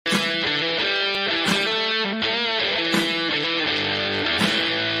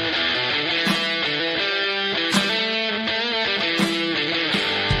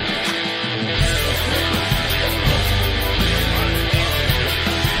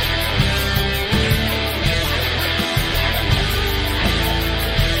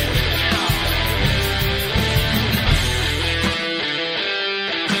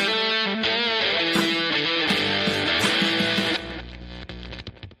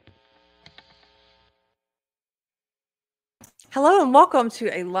Hello and welcome to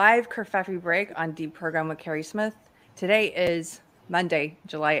a live Kerfefe Break on Deep Program with Carrie Smith. Today is Monday,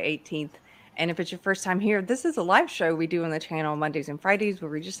 July 18th. And if it's your first time here, this is a live show we do on the channel Mondays and Fridays where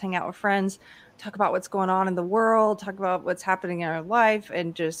we just hang out with friends, talk about what's going on in the world, talk about what's happening in our life,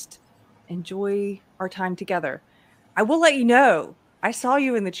 and just enjoy our time together. I will let you know, I saw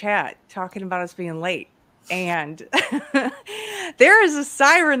you in the chat talking about us being late. And there is a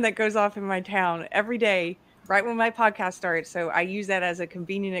siren that goes off in my town every day right when my podcast starts. So I use that as a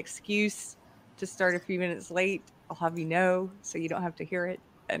convenient excuse to start a few minutes late. I'll have you know so you don't have to hear it.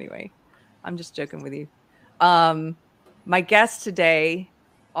 Anyway, I'm just joking with you. My guests today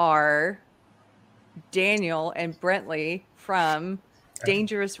are Daniel and Brently from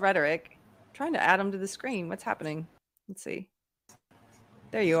Dangerous Rhetoric. I'm trying to add them to the screen. What's happening? Let's see.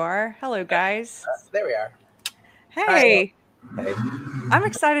 There you are. Hello, guys. There we are. Hey. Hey. I'm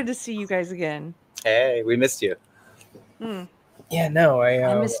excited to see you guys again. Hey, we missed you. Yeah, no,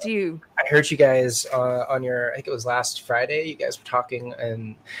 I missed you. I heard you guys on your, I think it was last Friday, you guys were talking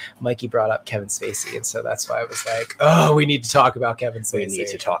and Mikey brought up Kevin Spacey. And so that's why I was like, oh, we need to talk about Kevin Spacey. We need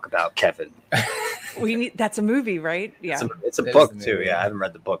to talk about Kevin. That's a movie, right? Yeah. It's a book too. Yeah, I haven't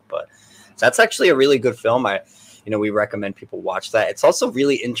read the book, but that's actually a really good film. We recommend people watch that. It's also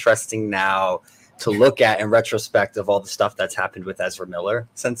really interesting now to look at in retrospect of all the stuff that's happened with Ezra Miller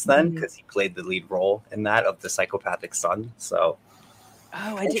since then, because he played the lead role in that of the psychopathic son. So,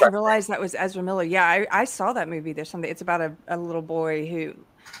 I didn't realize that was Ezra Miller. Yeah, I saw that movie. There's something. It's about a little boy who,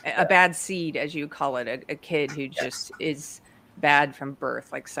 a bad seed, as you call it, a kid who just is bad from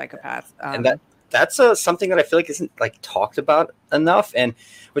birth, like psychopath. And that's something that I feel like isn't talked about enough. And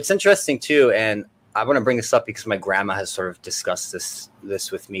what's interesting too, and I want to bring this up because my grandma has sort of discussed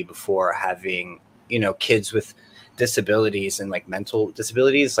this with me before, having kids with disabilities and mental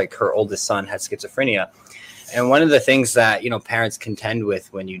disabilities. Like her oldest son had schizophrenia. And one of the things that, parents contend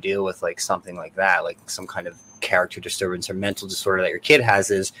with when you deal with something like that, like some kind of character disturbance or mental disorder that your kid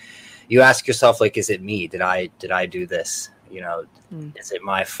has, is you ask yourself, is it me? Did I do this? Is it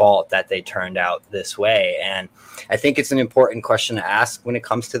my fault that they turned out this way? And I think it's an important question to ask when it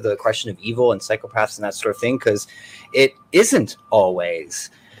comes to the question of evil and psychopaths and that sort of thing, because it isn't always.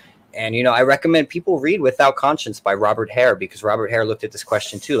 And, I recommend people read Without Conscience by Robert Hare, because Robert Hare looked at this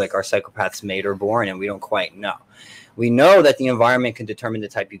question too, are psychopaths made or born? And we don't quite know. We know that the environment can determine the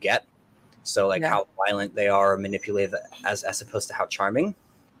type you get. So how violent they are or manipulative as opposed to how charming.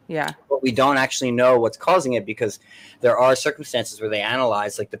 Yeah. But we don't actually know what's causing it, because there are circumstances where they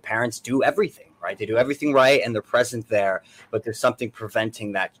analyze, the parents do everything, right? They do everything right and they're present there, but there's something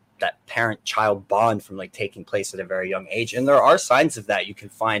preventing that parent-child bond from taking place at a very young age. And there are signs of that you can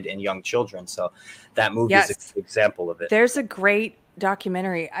find in young children. So that movie is an example of it. There's a great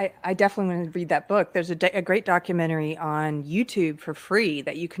documentary. I definitely want to read that book. There's a great documentary on YouTube for free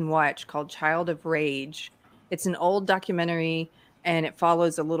that you can watch called Child of Rage. It's an old documentary and it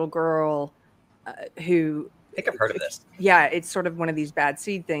follows a little girl who... I think I've heard of this. Yeah, it's sort of one of these bad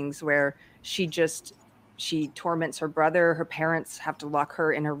seed things where she torments her brother. Her parents have to lock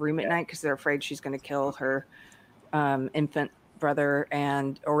her in her room at night because they're afraid she's going to kill her infant brother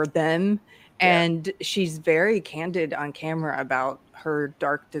or them. And she's very candid on camera about her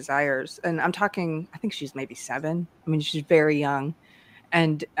dark desires. And I'm talking, I think she's maybe 7. I mean, she's very young.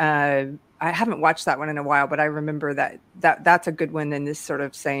 And I haven't watched that one in a while, but I remember that's a good one in this sort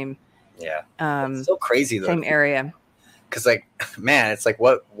of same it's so crazy though. Same area. Because it's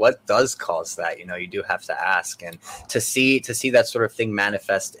what does cause that? You do have to ask, and to see that sort of thing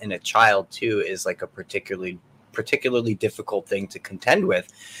manifest in a child too is a particularly difficult thing to contend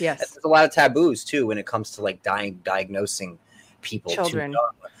with. Yes, and there's a lot of taboos too when it comes to diagnosing people, children,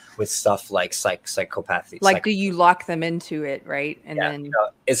 with stuff like psychopathy. Do you lock them into it, right? And then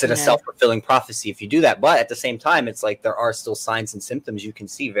is it a self-fulfilling prophecy if you do that? But at the same time, it's there are still signs and symptoms you can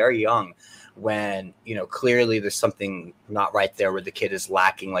see very young when clearly there's something not right there, where the kid is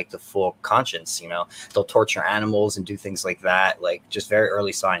lacking the full conscience. They'll torture animals and do things like that, just very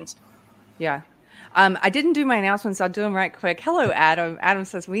early signs. I didn't do my announcements. I'll do them right quick. Hello, Adam. Adam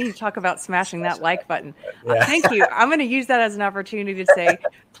says we need to talk about smashing that like button. Thank you. I'm going to use that as an opportunity to say,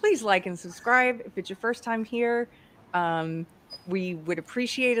 please like and subscribe. If it's your first time here, we would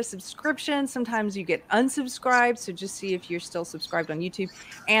appreciate a subscription. Sometimes you get unsubscribed, so just see if you're still subscribed on YouTube.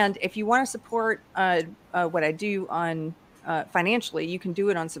 And if you want to support what I do on financially, you can do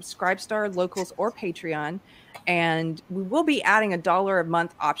it on Subscribestar, Locals, or Patreon. And we will be adding $1 a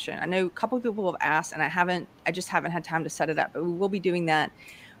month option. I know a couple of people have asked, and I just haven't had time to set it up, but we will be doing that.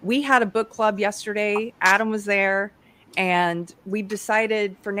 We had a book club yesterday. Adam was there, and we've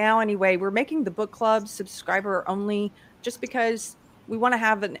decided, for now anyway, we're making the book club subscriber only just because we want to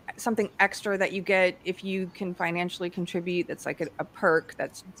have something extra that you get if you can financially contribute. That's like a perk.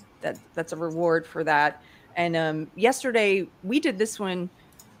 That's a reward for that. And yesterday we did this one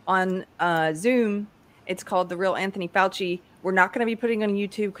on Zoom. It's called The Real Anthony Fauci. We're not going to be putting it on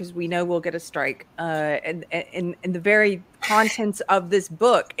YouTube because we know we'll get a strike. And in the very contents of this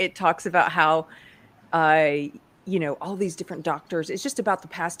book, it talks about how, all these different doctors. It's just about the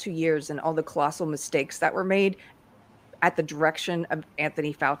past 2 years and all the colossal mistakes that were made at the direction of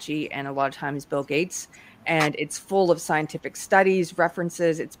Anthony Fauci and a lot of times Bill Gates. And it's full of scientific studies,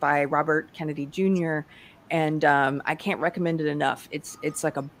 references. It's by Robert Kennedy Jr. And I can't recommend it enough. It's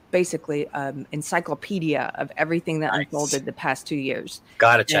like basically encyclopedia of everything that unfolded the past 2 years.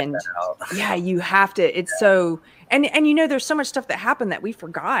 Gotta check that out. Yeah, you have to. It's so and there's so much stuff that happened that we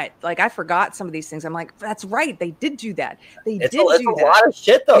forgot. Like I forgot some of these things. I'm like, that's right, they did do that. It's a lot of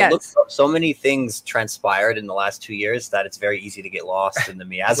shit though. Yes. Look, so many things transpired in the last 2 years that it's very easy to get lost in the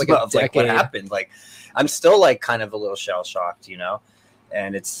miasma of like what happened. Like I'm still like kind of a little shell shocked,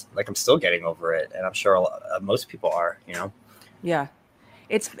 and it's like I'm still getting over it, and I'm sure most people are, Yeah,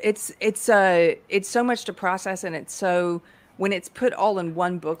 it's so much to process, and it's so when it's put all in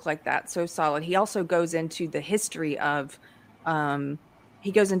one book like that, so solid. He also goes into the history of, what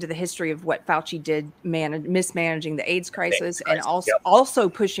Fauci did mismanaging the AIDS crisis, and also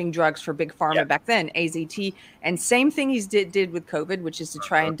pushing drugs for big pharma back then, AZT, and same thing he did with COVID, which is to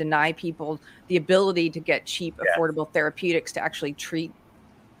try and deny people the ability to get cheap, affordable therapeutics to actually treat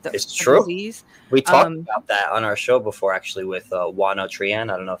the disease. We talked about that on our show before, actually, with Juana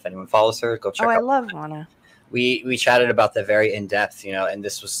Trian. I don't know if anyone follows her. Go check out. I love Juana. We chatted about that very in depth, and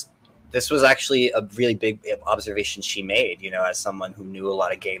this was actually a really big observation she made, as someone who knew a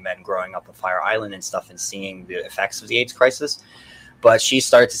lot of gay men growing up on Fire Island and stuff and seeing the effects of the AIDS crisis. But she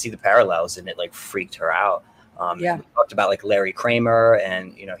started to see the parallels, and it like freaked her out. We talked about like Larry Kramer,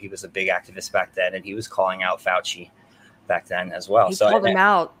 and he was a big activist back then, and he was calling out Fauci back then as well. He called him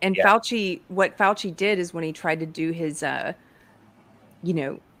out, and Fauci. What Fauci did is when he tried to do his,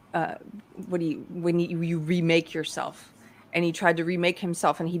 when you remake yourself, and he tried to remake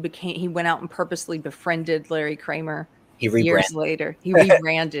himself, and he went out and purposely befriended Larry Kramer. Years later, he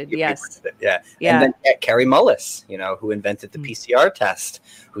rebranded. Yes. And then Kerry Mullis, who invented the PCR test,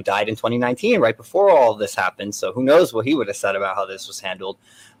 who died in 2019, right before all this happened. So who knows what he would have said about how this was handled.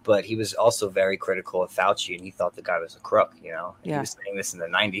 But he was also very critical of Fauci, and he thought the guy was a crook. He was saying this in the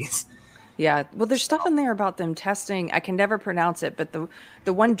 90s. Yeah. Well, there's stuff in there about them testing. I can never pronounce it, but the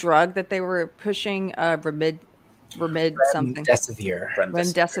one drug that they were pushing, remdesivir,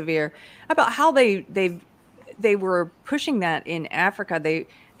 about how they were pushing that in Africa. They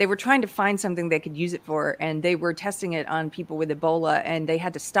were trying to find something they could use it for, and they were testing it on people with Ebola, and they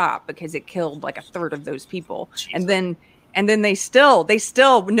had to stop because it killed like a third of those people. Jesus. And then they still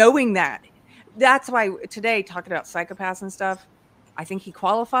knowing that. That's why today, talking about psychopaths and stuff, I think he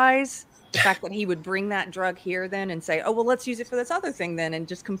qualifies. The fact that he would bring that drug here then and say, oh, well, let's use it for this other thing then, and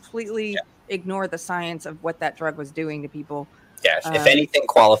just completely ignore the science of what that drug was doing to people. Yeah, if anything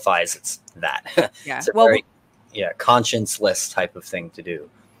qualifies, it's that. Yeah. It's a very conscience-less type of thing to do.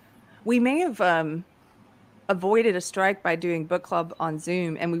 We may have avoided a strike by doing book club on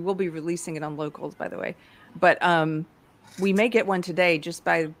Zoom, and we will be releasing it on Locals, by the way. But we may get one today just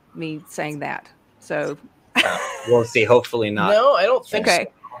by me saying that. So we'll see. Hopefully not. No, I don't think so.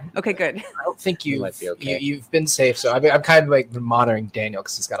 Okay, good. I don't think you've been safe. So I'm kind of like monitoring Daniel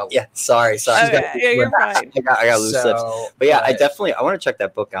because he's got a sorry. You're fine. I got loose lips. But I want to check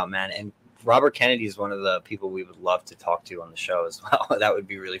that book out, man. And Robert Kennedy is one of the people we would love to talk to on the show as well. That would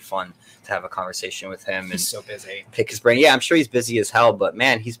be really fun to have a conversation with him. He's so busy. Pick his brain. Yeah, I'm sure he's busy as hell. But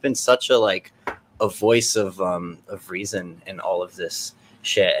man, he's been such a voice of reason in all of this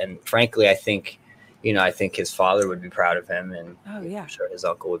shit. And frankly, I think his father would be proud of him, and I'm sure his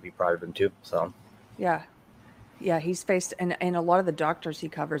uncle would be proud of him too. So, yeah, he's faced, and a lot of the doctors he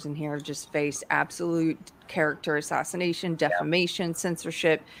covers in here just faced absolute character assassination, defamation,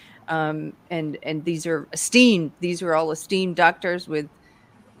 censorship, and these are all esteemed doctors with,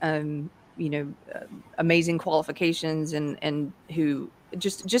 amazing qualifications, and who.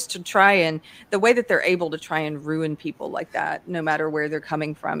 Just to try and the way that they're able to try and ruin people like that, no matter where they're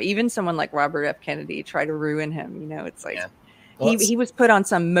coming from, even someone like Robert F. Kennedy try to ruin him. It's like he was put on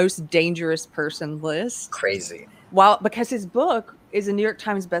some most dangerous person list. Crazy. Because his book is a New York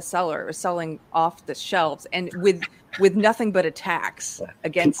Times bestseller, it was selling off the shelves, and with nothing but attacks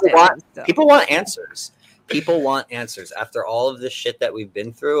against people want answers. People want answers. After all of this shit that we've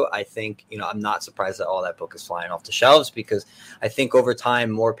been through, I think, I'm not surprised that all that book is flying off the shelves, because I think over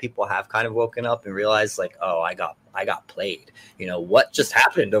time more people have kind of woken up and realized, like, oh, I got played. What just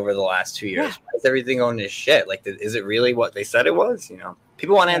happened over the last 2 years? Why is everything going to shit? Like, is it really what they said it was?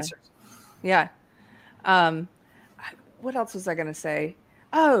 People want answers. Yeah. What else was I going to say?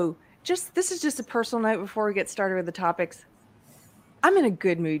 Oh, this is just a personal note before we get started with the topics. I'm in a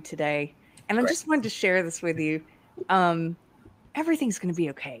good mood today, and I just wanted to share this with you. Everything's going to be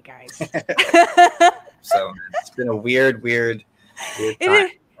okay, guys. So it's been a weird time.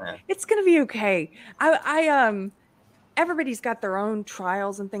 It's going to be okay. Everybody's got their own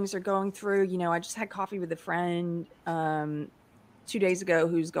trials and things they're going through. I just had coffee with a friend 2 days ago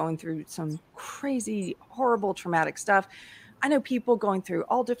who's going through some crazy, horrible, traumatic stuff. I know people going through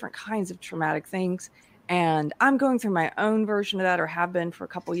all different kinds of traumatic things, and I'm going through my own version of that, or have been for a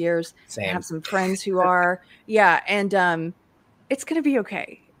couple years. Same. I have some friends who are, and it's going to be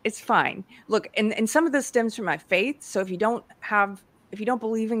okay. It's fine. Look, and some of this stems from my faith. So if you don't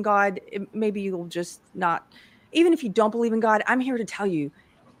believe in God, maybe you'll just not. Even if you don't believe in God, I'm here to tell you,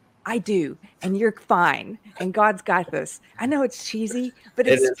 I do, and you're fine, and God's got this. I know it's cheesy, but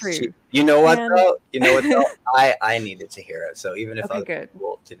it's true. You know what though? I needed to hear it. So even if other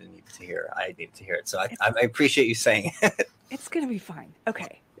people didn't need to hear it, I needed to hear it. So I appreciate you saying it. It's gonna be fine.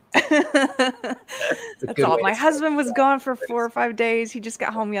 Okay. That's all. My husband was gone for 4 or 5 days. He just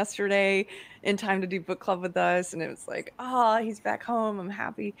got home yesterday in time to do book club with us, and it was like, he's back home. I'm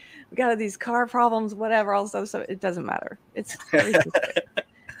happy. We got these car problems, whatever. Also, so it doesn't matter. It's everything's good.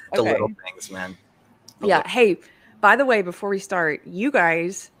 The little things, man. Hey, by the way, before we start, you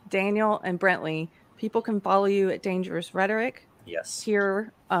guys, Daniel and Brently, people can follow you at Dangerous Rhetoric. Yes.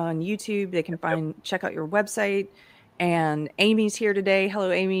 Here on YouTube, they can check out your website. And Amy's here today.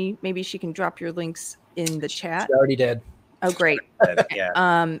 Hello, Amy. Maybe she can drop your links in the chat. She already did. Oh, great.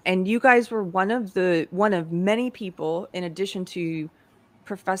 Yeah. And you guys were one of many people, in addition to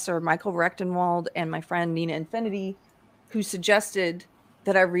Professor Michael Rechtenwald and my friend Nina Infinity, who suggested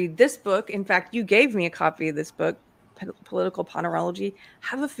that I read this book. In fact, you gave me a copy of this book, Political Ponerology.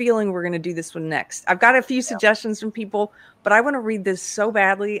 Have a feeling we're going to do this one next. I've got a few suggestions from people, but I want to read this so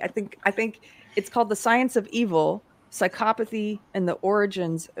badly. I think it's called The Science of Evil, Psychopathy, and the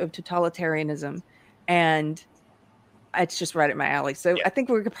Origins of Totalitarianism. And it's just right at my alley. So I think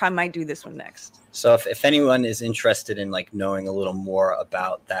we probably might do this one next. So if anyone is interested in knowing a little more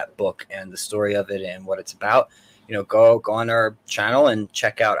about that book and the story of it and what it's about, go on our channel and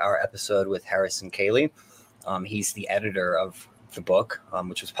check out our episode with Harrison Cayley. He's the editor of the book,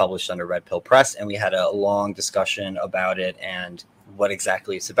 which was published under Red Pill Press, and we had a long discussion about it and what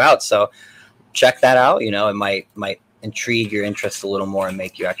exactly it's about. So check that out. It might intrigue your interest a little more and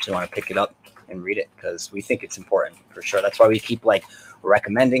make you actually want to pick it up and read it, because we think it's important for sure. That's why we keep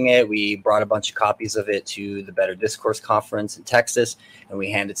recommending it. We brought a bunch of copies of it to the Better Discourse Conference in Texas, and we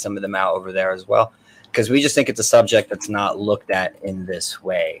handed some of them out over there as well, because we just think it's a subject that's not looked at in this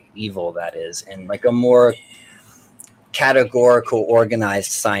way, evil that is, in a more categorical,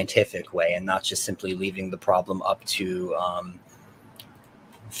 organized, scientific way, and not just simply leaving the problem up to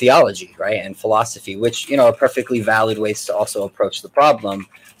theology, right, and philosophy, which are perfectly valid ways to also approach the problem.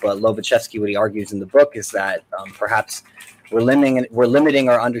 But Lobachevsky, what he argues in the book is that perhaps we're limiting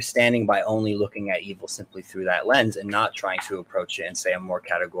our understanding by only looking at evil simply through that lens, and not trying to approach it in, say, a more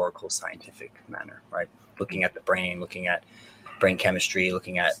categorical, scientific manner, right? Looking at the brain, looking at brain chemistry,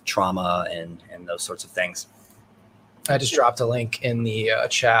 looking at trauma, and those sorts of things. I just dropped a link in the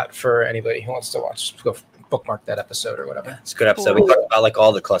chat for anybody who wants to watch. Go bookmark that episode or whatever. It's a good episode. We talk about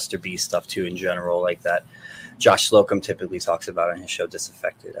all the cluster B stuff too in general, that Josh Slocum typically talks about on his show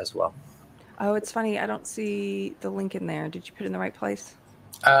Disaffected as well. Oh, it's funny. I don't see the link in there. Did you put it in the right place?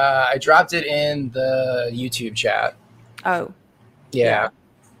 I dropped it in the YouTube chat. Oh. Yeah.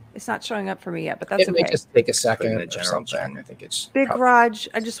 It's not showing up for me yet, but that's okay. It may just take a second or something. I think it's Big Raj.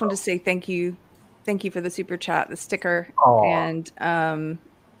 I just wanted to say thank you. Thank you for the super chat, the sticker. Aww. And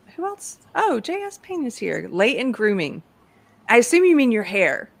who else? Oh, J.S. Payne is here. Late in grooming. I assume you mean your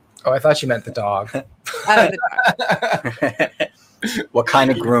hair. Oh, I thought you meant the dog. The dog. What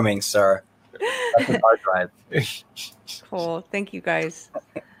kind of grooming, sir? That's a hard drive. Cool. Thank you, guys.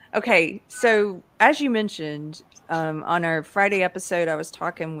 Okay, so as you mentioned, on our Friday episode, I was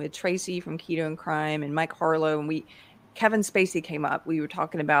talking with Tracy from Keto and Crime and Mike Harlow, and Kevin Spacey came up. We were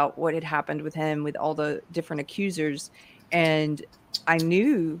talking about what had happened with him, with all the different accusers, and I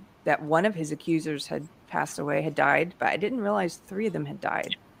knew that one of his accusers had passed away, had died, but I didn't realize 3 of them had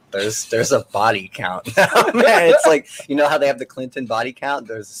died. There's a body count now, man. It's like, you know how they have the Clinton body count?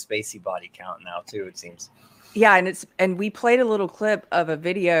 There's a Spacey body count now too, it seems. Yeah, and we played a little clip of a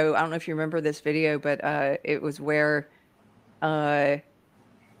video. I don't know if you remember this video, but it was where Kevin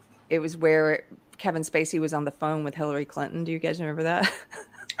Spacey was on the phone with Hillary Clinton. Do you guys remember that?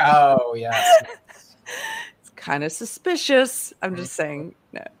 Oh, yes. It's kind of suspicious. I'm just saying.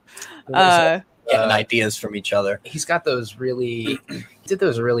 No. Getting ideas from each other. He's got those he did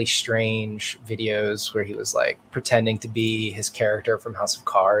those really strange videos where he was like pretending to be his character from House of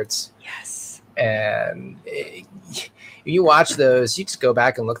Cards. Yes. And you watch those, you just go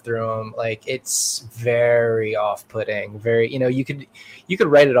back and look through them. Like, it's very off-putting. Very, you could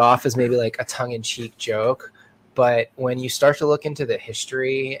write it off as maybe like a tongue-in-cheek joke, but when you start to look into the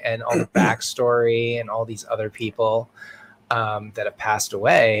history and all the backstory and all these other people that have passed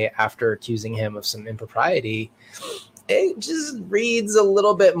away after accusing him of some impropriety, it just reads a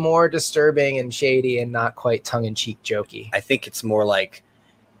little bit more disturbing and shady and not quite tongue-in-cheek jokey. I think it's more like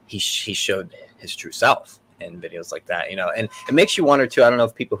he showed his true self in videos like that, and it makes you wonder too. I don't know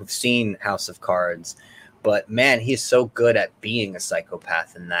if people who've seen House of Cards, but man, he's so good at being a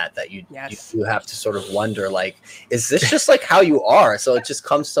psychopath in that you have to sort of wonder, like, is this just like how you are? So it just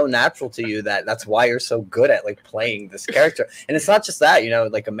comes so natural to you that's why you're so good at like playing this character. And it's not just that,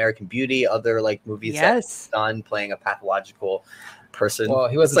 like American Beauty, other like movies that he's done playing a pathological person. Well,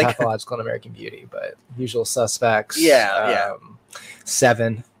 he wasn't pathological in American Beauty, but Usual Suspects. Yeah.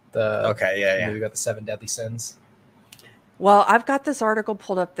 Seven. Movie about the 7 deadly sins. Well, I've got this article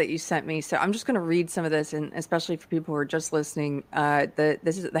pulled up that you sent me, so I'm just going to read some of this, and especially for people who are just listening.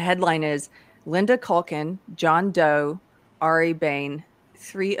 The headline is Linda Culkin, John Doe, Ari Bain,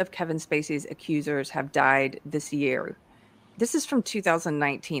 3 of Kevin Spacey's accusers have died this year. This is from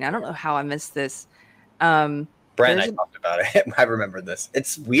 2019. I don't know how I missed this. Brent and I talked about it. I remember this.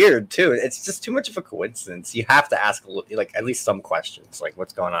 It's weird too. It's just too much of a coincidence. You have to ask like at least some questions, like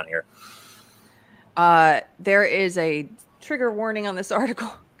what's going on here. There is a trigger warning on this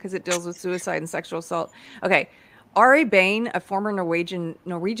article because it deals with suicide and sexual assault. Okay. Ari Bain, a former Norwegian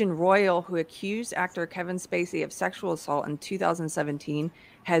royal who accused actor Kevin Spacey of sexual assault in 2017,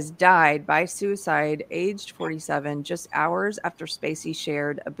 has died by suicide, aged 47, just hours after Spacey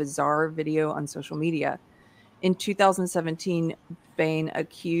shared a bizarre video on social media. In 2017, Bain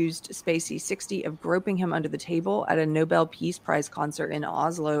accused Spacey, 60, of groping him under the table at a Nobel Peace Prize concert in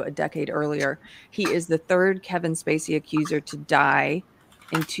Oslo a decade earlier. He is the 3rd Kevin Spacey accuser to die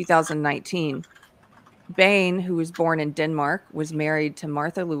in 2019. Bain, who was born in Denmark, was married to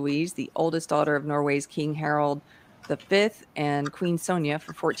Martha Louise, the oldest daughter of Norway's King Harald V and Queen Sonja,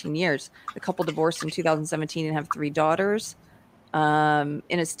 for 14 years. The couple divorced in 2017 and have 3 daughters. In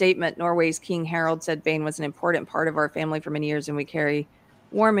a statement, Norway's King Harald said Bain was an important part of our family for many years, and we carry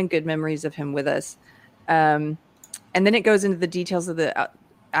warm and good memories of him with us. And then it goes into the details of the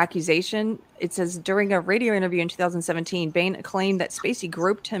accusation. It says, during a radio interview in 2017, Bain claimed that Spacey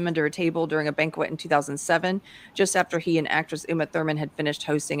groped him under a table during a banquet in 2007, just after he and actress Uma Thurman had finished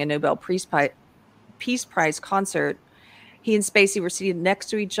hosting a Nobel Peace Prize concert. He and Spacey were seated next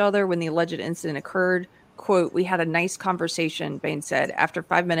to each other when the alleged incident occurred. Quote, "We had a nice conversation," Bain said. After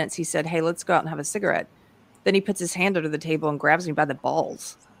 5 minutes, he said, "Hey, let's go out and have a cigarette." Then he puts his hand under the table and grabs me by the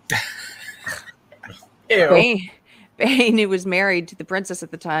balls. Ew. Bain, who was married to the princess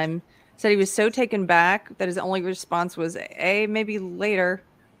at the time, said he was so taken back that his only response was, "Hey, maybe later."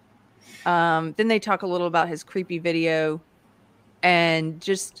 Then they talk a little about his creepy video. And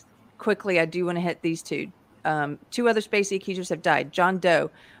just quickly, I do want to hit these 2. 2 other Spacey accusers have died. John Doe,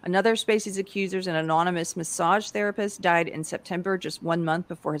 another Spacey's accusers, an anonymous massage therapist, died in September, just 1 month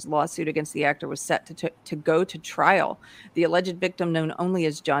before his lawsuit against the actor was set to go to trial. The alleged victim, known only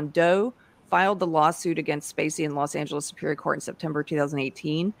as John Doe, filed the lawsuit against Spacey in Los Angeles Superior Court in September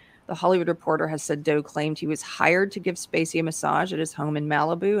 2018. The Hollywood Reporter has said Doe claimed he was hired to give Spacey a massage at his home in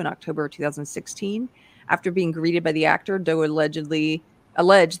Malibu in October 2016. After being greeted by the actor, Doe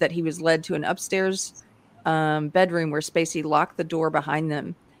alleged that he was led to an upstairs bedroom where Spacey locked the door behind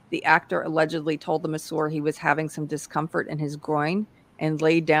them. The actor allegedly told the masseur he was having some discomfort in his groin and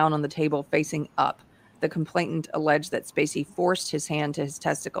laid down on the table facing up. The complainant alleged that Spacey forced his hand to his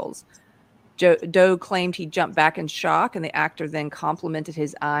testicles. Doe claimed he jumped back in shock, and the actor then complimented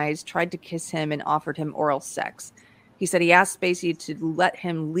his eyes, tried to kiss him, and offered him oral sex. He said he asked Spacey to let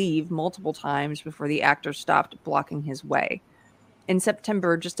him leave multiple times before the actor stopped blocking his way. In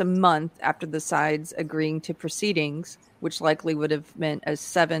September, just a month after the sides agreeing to proceedings, which likely would have meant a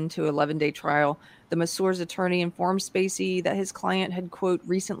 7 to 11-day trial, the masseur's attorney informed Spacey that his client had, quote,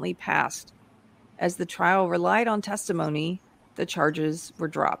 recently passed. As the trial relied on testimony the charges were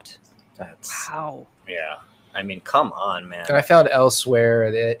dropped. That's Wow. yeah. I mean, come on, man. And I found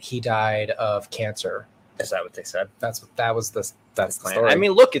elsewhere that he died of cancer. Is that what they said? That's the Plan. story. I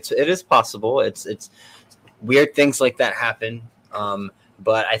mean, look, it is possible. It's weird things like that happen.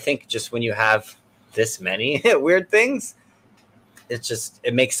 But I think just when you have this many weird things,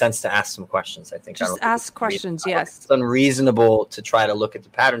 it makes sense to ask some questions. I think just ask questions. Yes, it's unreasonable to try to look at the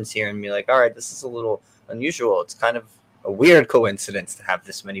patterns here and be like, all right, this is a little unusual. It's kind of a weird coincidence to have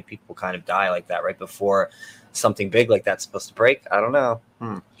this many people kind of die like that right before something big like that's supposed to break. I don't know.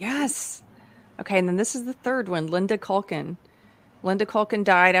 Yes. Okay, and then this is the third one. Linda Culkin. Linda Culkin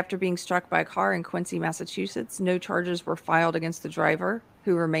died after being struck by a car in Quincy, Massachusetts. No charges were filed against the driver,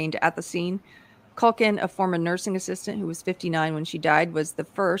 who remained at the scene. Culkin, a former nursing assistant who was 59 when she died, was the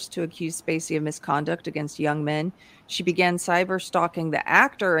first to accuse Spacey of misconduct against young men. She began cyber stalking the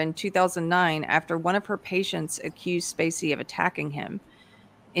actor in 2009 after one of her patients accused Spacey of attacking him.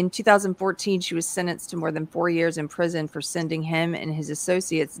 In 2014, she was sentenced to more than 4 years in prison for sending him and his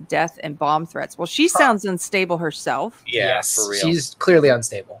associates death and bomb threats. Well, she sounds unstable herself. Yes, for real. She's clearly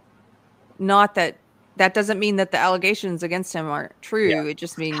unstable. Not that doesn't mean that the allegations against him aren't true. Yeah, it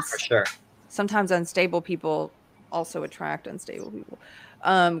just means for sure. Sometimes unstable people also attract unstable people.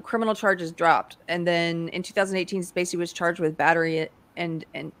 Criminal charges dropped. And then in 2018, Spacey was charged with battery and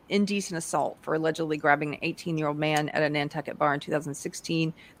indecent assault for allegedly grabbing an 18-year-old man at a Nantucket bar in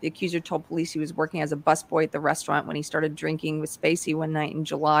 2016. The accuser told police he was working as a busboy at the restaurant when he started drinking with Spacey one night in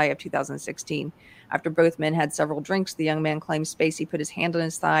July of 2016. After both men had several drinks, the young man claimed Spacey put his hand on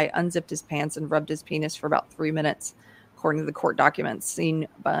his thigh, unzipped his pants, and rubbed his penis for about 3 minutes, according to the court documents seen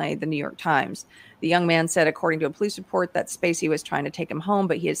by the New York Times. The young man said, according to a police report, that Spacey was trying to take him home,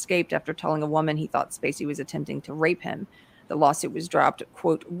 but he escaped after telling a woman he thought Spacey was attempting to rape him. The lawsuit was dropped,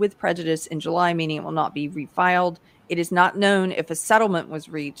 quote, with prejudice in July, meaning it will not be refiled. It is not known if a settlement was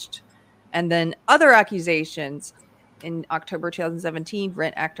reached. And then other accusations. In October 2017,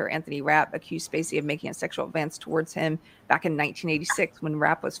 Rent actor Anthony Rapp accused Spacey of making a sexual advance towards him back in 1986 when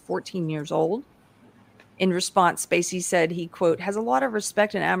Rapp was 14 years old. In response, Spacey said he, quote, has a lot of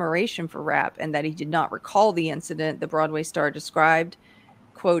respect and admiration for Rapp and that he did not recall the incident the Broadway star described.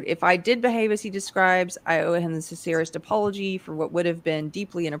 Quote, if I did behave as he describes, I owe him the sincerest apology for what would have been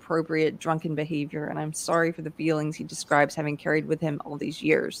deeply inappropriate drunken behavior, and I'm sorry for the feelings he describes having carried with him all these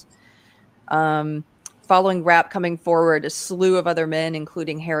years. Following Rapp coming forward, a slew of other men,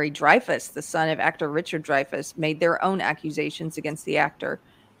 including Harry Dreyfuss, the son of actor Richard Dreyfuss, made their own accusations against the actor.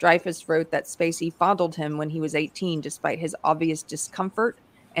 Dreyfuss wrote that Spacey fondled him when he was 18, despite his obvious discomfort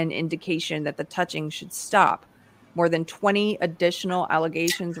and indication that the touching should stop. More than 20 additional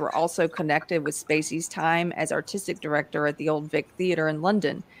allegations were also connected with Spacey's time as artistic director at the Old Vic Theatre in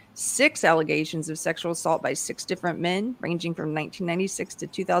London. 6 allegations of sexual assault by 6 different men, ranging from 1996 to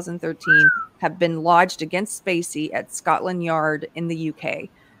 2013, have been lodged against Spacey at Scotland Yard in the UK.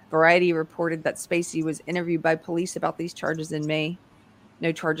 Variety reported that Spacey was interviewed by police about these charges in May.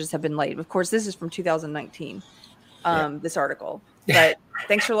 No charges have been laid. Of course, this is from 2019, this article. But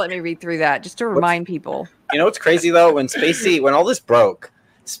thanks for letting me read through that, just to remind people. You know what's crazy though? When all this broke,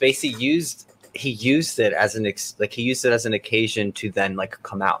 Spacey used it as an occasion to then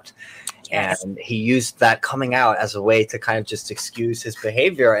come out. Yes. And he used that coming out as a way to kind of just excuse his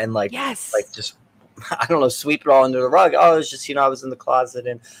behavior and just I don't know, sweep it all under the rug. Oh, it's just, I was in the closet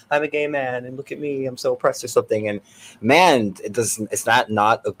and I'm a gay man and look at me, I'm so oppressed or something. And man, it's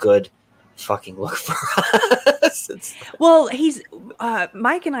not a good fucking look for us. Well, he's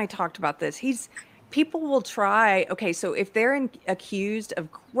Mike and I talked about this. People will try. Okay, so if they're accused of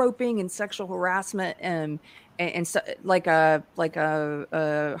groping and sexual harassment and so, like a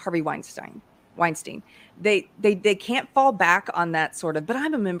Harvey Weinstein, they can't fall back on that sort of. But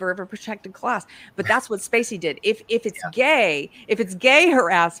I'm a member of a protected class. But that's what Spacey did. If it's gay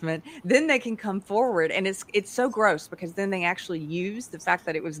harassment, then they can come forward, and it's so gross because then they actually use the fact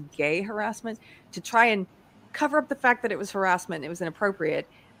that it was gay harassment to try and cover up the fact that it was harassment and it was inappropriate.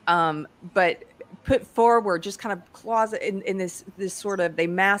 But put forward just kind of closet in this sort of, they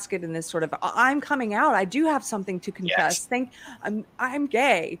mask it in this sort of, I'm coming out, I do have something to confess. I'm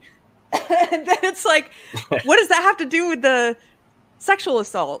gay. And then it's like, what does that have to do with the sexual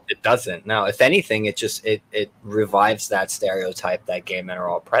assault? It doesn't. No, if anything, it revives that stereotype that gay men are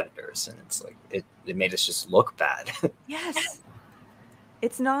all predators, and it's like it made us just look bad. Yes.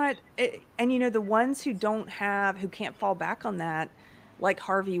 It's not, and the ones who can't fall back on that, like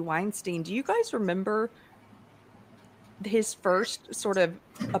Harvey Weinstein. Do you guys remember his first sort of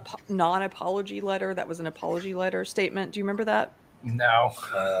non-apology letter that was an apology letter statement? Do you remember that? No.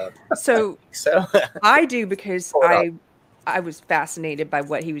 So I do, because I was fascinated by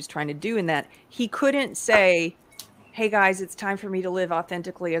what he was trying to do in that he couldn't say, hey guys, it's time for me to live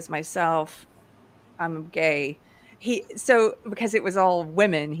authentically as myself. I'm gay. Because it was all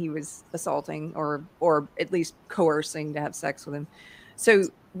women he was assaulting or at least coercing to have sex with him. So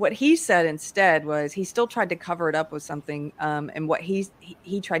what he said instead was he still tried to cover it up with something. And what he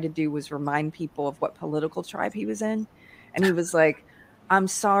tried to do was remind people of what political tribe he was in. And he was like, I'm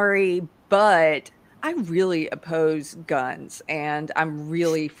sorry, but I really oppose guns and I'm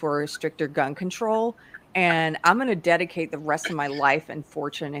really for stricter gun control. And I'm going to dedicate the rest of my life and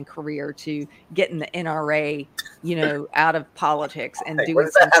fortune and career to getting the NRA, out of politics and doing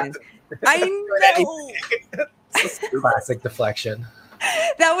something. I know. Classic deflection.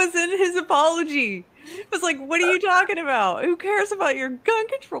 That was in his apology. It was like, what are you talking about? Who cares about your gun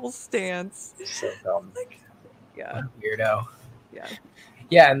control stance? So dumb. Yeah. What a weirdo. Yeah.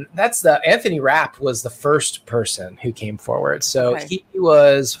 Yeah, and that's Anthony Rapp was the first person who came forward. So Okay. He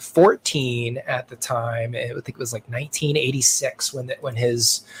was 14 at the time. I think it was like 1986 when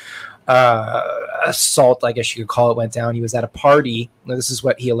his assault, I guess you could call it, went down. He was at a party. Now, this is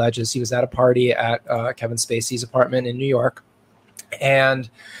what he alleges. He was at a party at Kevin Spacey's apartment in New York, and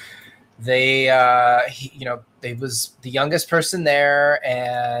they was the youngest person there,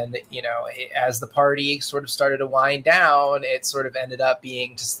 and as the party sort of started to wind down, it sort of ended up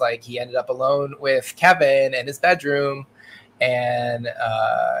being just like he ended up alone with Kevin in his bedroom, and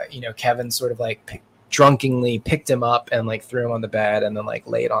Kevin sort of like drunkenly picked him up and like threw him on the bed and then like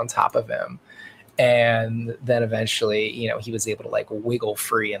laid on top of him, and then eventually he was able to like wiggle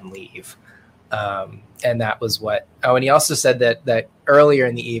free and leave. And that was what. Oh, and he also said that earlier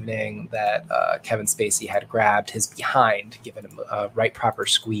in the evening that Kevin Spacey had grabbed his behind, given him a right proper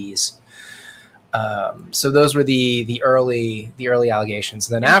squeeze. So those were the early allegations.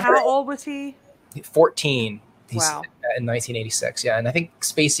 And then after, how old was he? 14. Wow. In 1986. Yeah, and I think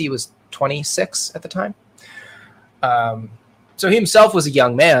Spacey was 26 at the time. So he himself was a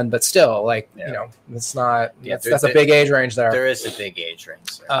young man, but still, it's not. Yeah, that's a big age range there. There is a big age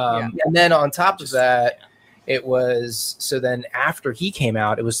range there. And then on top of that, it was so then after he came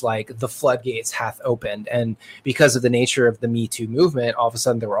out, it was like the floodgates hath opened, and because of the nature of the Me Too movement, all of a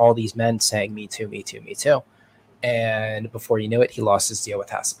sudden there were all these men saying Me Too, Me Too, Me Too. And before you knew it, he lost his deal with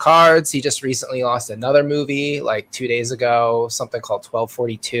House of Cards. He just recently lost another movie like 2 days ago, something called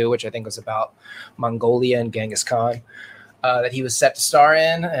 1242, which I think was about Mongolia and Genghis Khan. That he was set to star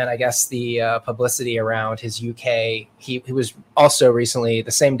in, and I guess the publicity around his UK. He was also recently,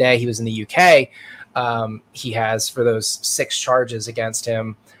 the same day he was in the UK, he has, for those 6 charges against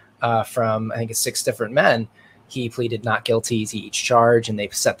him from, I think it's 6 different men, he pleaded not guilty to each charge, and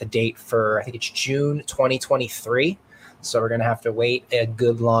they've set the date for, I think it's June 2023. So we're going to have to wait a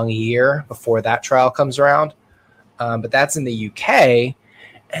good long year before that trial comes around. But that's in the UK.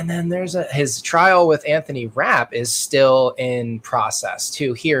 And then there's his trial with Anthony Rapp is still in process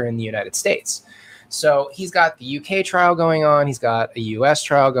too here in the United States. So he's got the UK trial going on. He's got a US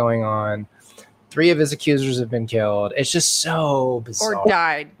trial going on. 3 of his accusers have been killed. It's just so bizarre. Or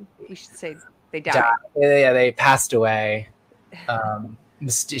died. You should say they died. Yeah, they passed away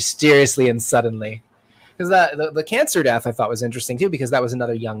mysteriously and suddenly. Because the cancer death I thought was interesting too, because that was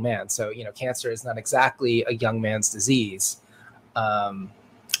another young man. So, cancer is not exactly a young man's disease.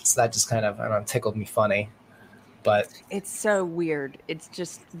 So that just kind of, I don't know, tickled me funny. But it's so weird. It's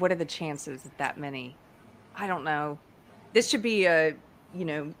just, what are the chances that many? I don't know. This should be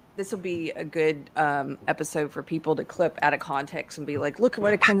this will be a good episode for people to clip out of context and be like, look at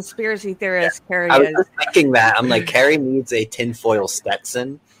what a conspiracy theorist Carrie is. I was just thinking that. I'm like, Carrie needs a tinfoil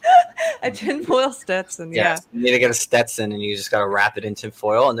Stetson. A tinfoil Stetson, yeah. You need to get a Stetson, and you just got to wrap it in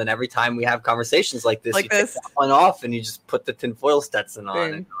tinfoil. And then every time we have conversations like this, you take that one off, and you just put the tinfoil Stetson on.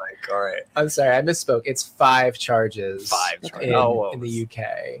 And you're like, all right. I'm sorry, I misspoke. It's 5 charges. 5 charges in the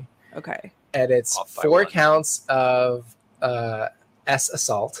UK. Okay. And it's 4 counts of S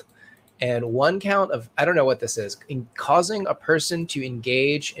assault and 1 count of, I don't know what this is, in causing a person to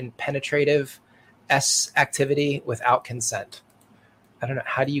engage in penetrative S activity without consent. I don't know.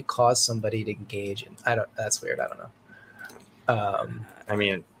 How do you cause somebody to engage in? That's weird. I don't know. I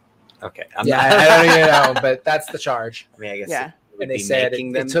mean, okay. I don't even know, but that's the charge. I mean, I guess. Yeah. And they said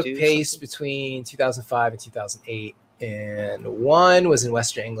it took place between 2005 and 2008. And 1 was in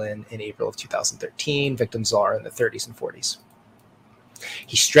Western England in April of 2013. Victims are in the 30s and 40s.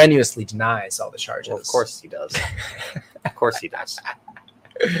 He strenuously denies all the charges. Well, of course he does. Of course he does.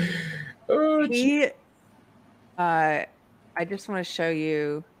 I just want to show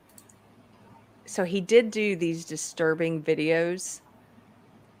you. So he did do these disturbing videos.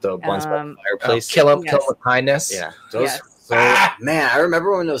 The ones by the fireplace. Kill him with kindness. Yeah. Those are so man, I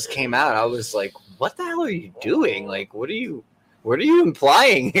remember when those came out, I was like, what the hell are you doing? Like, what are you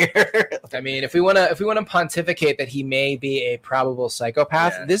implying here? I mean, if we want to pontificate that he may be a probable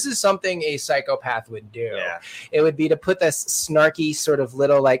psychopath, this is something a psychopath would do. Yeah. It would be to put this snarky sort of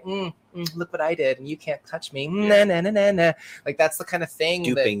little like, look what I did, and you can't touch me. Nah, nah, nah, nah, nah. Like that's the kind of thing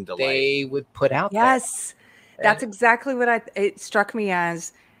Duping that they would put out there. Yes, that's exactly what it struck me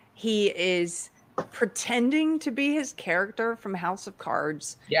as. He is pretending to be his character from House of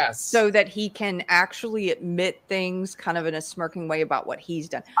Cards. Yes. So that he can actually admit things kind of in a smirking way about what he's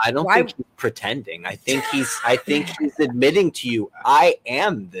done. I don't think he's pretending. I think he's admitting to you, I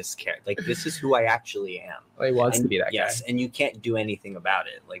am this character. Like, this is who I actually am. Well, he wants to be that guy. Yes, and you can't do anything about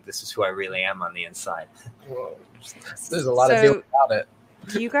it. Like, this is who I really am on the inside. Whoa. There's a lot to do about it.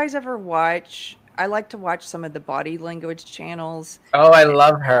 Do you guys ever watch? I like to watch some of the body language channels. Oh, I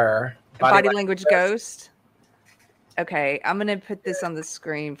love her. Body language ghost. Okay, I'm gonna put this on the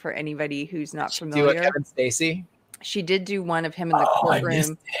screen for anybody who's not familiar. Do a Kevin Spacey. She did do one of him in the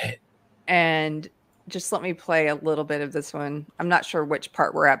courtroom, and just let me play a little bit of this one. I'm not sure which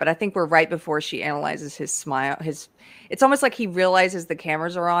part we're at, but I think we're right before she analyzes his smile. It's almost like he realizes the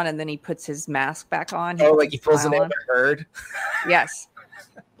cameras are on, and then he puts his mask back on. Like he pulls an Amber Heard. Yes.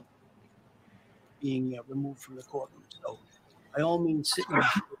 Being removed from the courtroom. So, by all means, sit and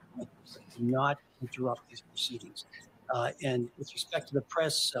do not interrupt these proceedings. And with respect to the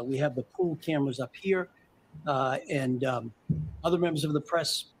press, we have the pool cameras up here, and other members of the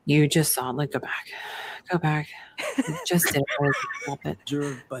press. You just saw it. Go back. Just did it.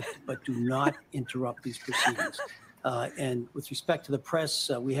 Observe, but do not interrupt these proceedings. And with respect to the press,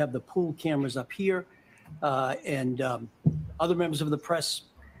 we have the pool cameras up here, and other members of the press.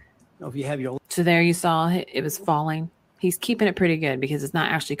 If you have your So there you saw it was falling. He's keeping it pretty good because it's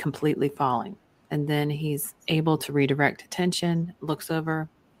not actually completely falling. And then he's able to redirect attention, looks over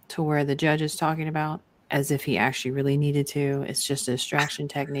to where the judge is talking about as if he actually really needed to. It's just a distraction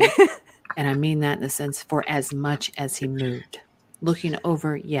technique. And I mean that in the sense for as much as he moved. Looking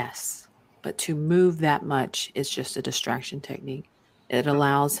over, yes. But to move that much is just a distraction technique. It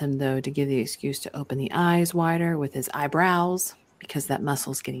allows him, though, to give the excuse to open the eyes wider with his eyebrows, because that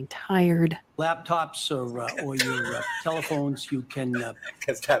muscle's getting tired. Laptops or your telephones, you can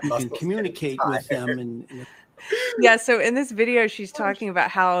communicate with them. And yeah, so in this video, she's talking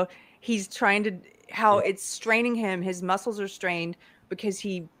about how it's straining him. His muscles are strained because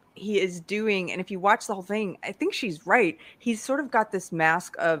he is doing, and if you watch the whole thing, I think she's right. He's sort of got this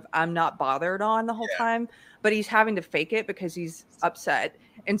mask of I'm not bothered on the whole time, but he's having to fake it because he's upset.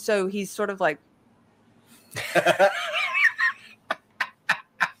 And so he's sort of like...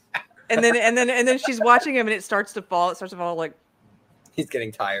 And then she's watching him, and it starts to fall. It starts to fall like he's getting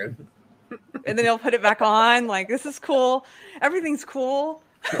tired. And then he'll put it back on. Like, this is cool. Everything's cool.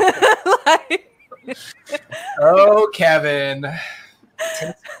 Oh, Kevin.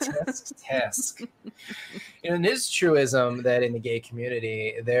 Tisk. And it is truism that in the gay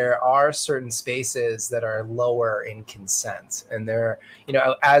community, there are certain spaces that are lower in consent. And there,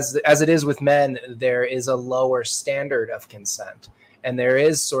 as it is with men, there is a lower standard of consent. And there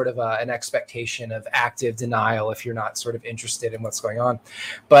is sort of an expectation of active denial if you're not sort of interested in what's going on.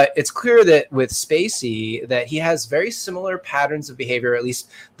 But it's clear that with Spacey, that he has very similar patterns of behavior, at least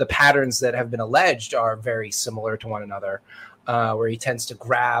the patterns that have been alleged are very similar to one another, where he tends to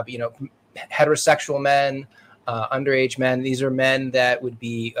grab, heterosexual men, underage men. These are men that would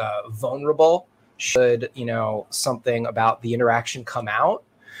be vulnerable should, something about the interaction come out.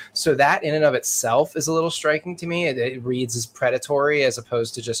 So that in and of itself is a little striking to me. It reads as predatory as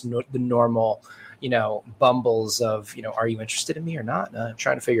opposed to just the normal, bumbles of, are you interested in me or not? I'm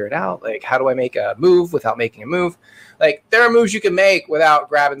trying to figure it out. Like, how do I make a move without making a move? Like, there are moves you can make without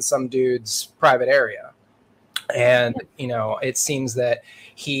grabbing some dude's private area. And, it seems that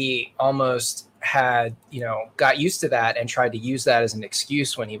he almost had, got used to that and tried to use that as an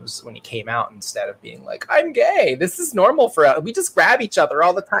excuse when he came out, instead of being like, I'm gay. This is normal for us. We just grab each other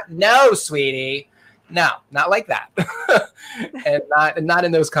all the time. No, sweetie. No, not like that. and not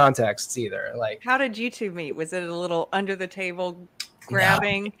in those contexts either. Like, how did you two meet? Was it a little under the table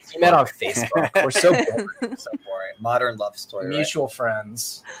grabbing? No, we met on Facebook. We're so boring. So boring. Modern love story. Mutual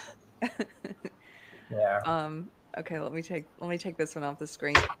friends. Yeah. Okay, let me take this one off the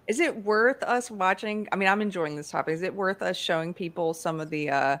screen. Is it worth us watching? I mean, I'm enjoying this topic. Is it worth us showing people some of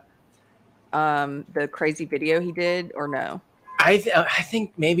the crazy video he did, or no? I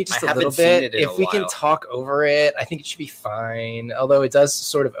think maybe just a little bit. If we can talk over it, I think it should be fine. Although it does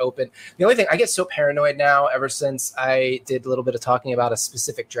sort of open. The only thing, I get so paranoid now ever since I did a little bit of talking about a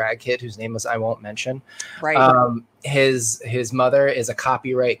specific drag kid whose name I won't mention. Right. his mother is a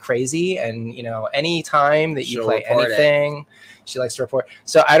copyright crazy, and any time that you play anything, she likes to report.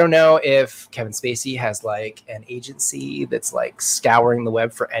 So I don't know if Kevin Spacey has like an agency that's like scouring the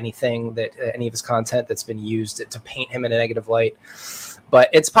web for anything that any of his content that's been used to paint him in a negative light. But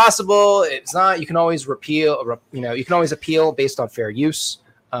it's possible. It's not. You can always appeal based on fair use,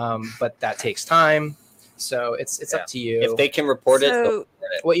 but that takes time. So it's up to you. If they can report it,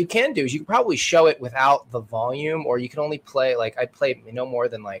 what you can do is you can probably show it without the volume, or you can only play I'd play no more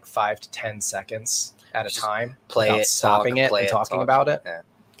than like 5 to 10 seconds at a time. Play it, stopping it, and talking about it.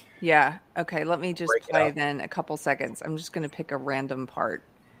 Yeah. Okay. Let me just play then a couple seconds. I'm just going to pick a random part.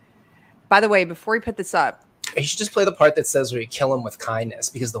 By the way, before we put this up, you should just play the part that says where you kill him with kindness,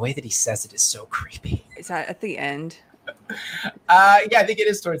 because the way that he says it is so creepy. Is that at the end? I think it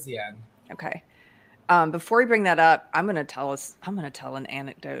is towards the end. Okay. Before we bring that up, I'm going to tell an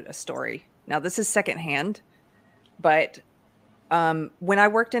anecdote, a story. Now, this is secondhand, but when I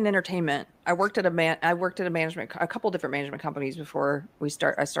worked in entertainment, I worked at a couple different management companies before I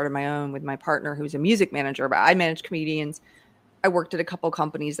started my own with my partner, who's a music manager, but I managed comedians. I worked at a couple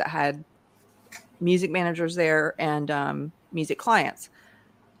companies that had music managers there and music clients.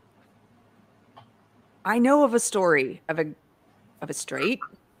 I know of a story of a straight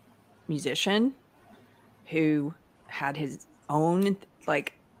musician who had his own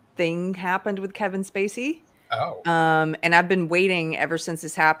thing happened with Kevin Spacey. Oh. And I've been waiting ever since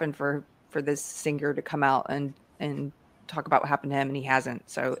this happened for this singer to come out and talk about what happened to him, and he hasn't.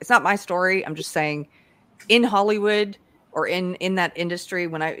 So it's not my story. I'm just saying, in Hollywood or in that industry,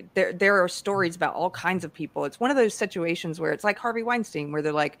 when there are stories about all kinds of people. It's one of those situations where it's like Harvey Weinstein, where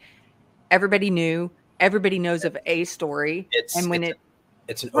they're like, everybody knows of a story, it's an open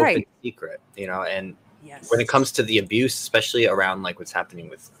right. secret, and yes. When it comes to the abuse, especially around like what's happening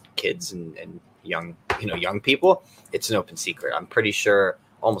with kids and young people, it's an open secret. I'm pretty sure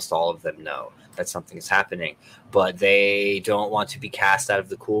almost all of them know that something is happening, but they don't want to be cast out of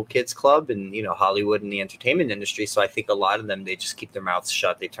the cool kids club and Hollywood and the entertainment industry. So I think a lot of them, they just keep their mouths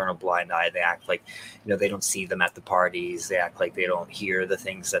shut. They turn a blind eye. They act like they don't see them at the parties. They act like they don't hear the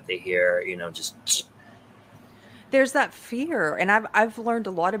things that they hear. Just there's that fear, and I've learned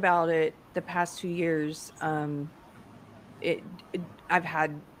a lot about it the past 2 years. I've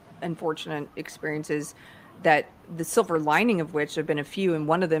had unfortunate experiences that the silver lining of which have been a few, and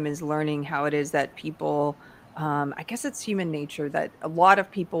one of them is learning how it is that people, I guess it's human nature that a lot of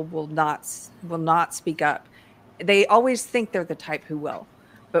people will not speak up. They always think they're the type who will,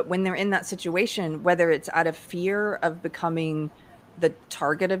 but when they're in that situation, whether it's out of fear of becoming the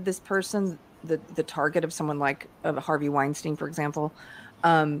target of this person, the target of someone like Harvey Weinstein, for example,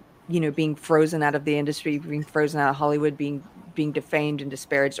 being frozen out of the industry, being frozen out of Hollywood, being defamed and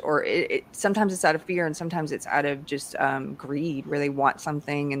disparaged, or sometimes it's out of fear and sometimes it's out of just greed, where they want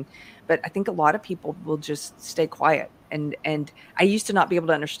something. But I think a lot of people will just stay quiet. And I used to not be able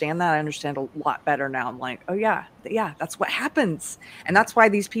to understand that. I understand a lot better now. I'm like, oh yeah, that's what happens. And that's why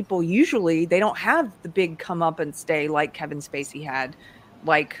these people usually, they don't have the big come up and stay like Kevin Spacey had,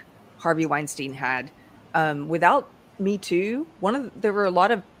 like Harvey Weinstein had. Without Me Too, there were a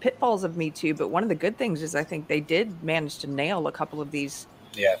lot of pitfalls of Me Too, but one of the good things is I think they did manage to nail a couple of these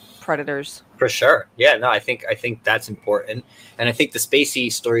predators. For sure. Yeah, no, I think that's important. And I think the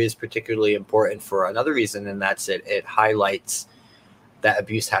Spacey story is particularly important for another reason, and that's it highlights that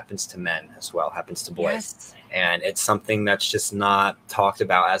abuse happens to men as well, happens to boys. Yes. And it's something that's just not talked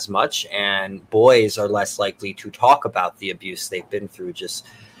about as much, and boys are less likely to talk about the abuse they've been through just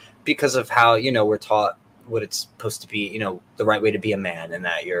because of how, we're taught what it's supposed to be, the right way to be a man, and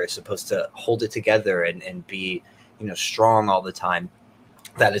that you're supposed to hold it together and be, strong all the time.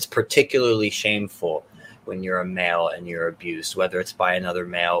 That it's particularly shameful when you're a male and you're abused, whether it's by another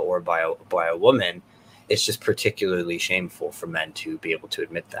male or by a woman. It's just particularly shameful for men to be able to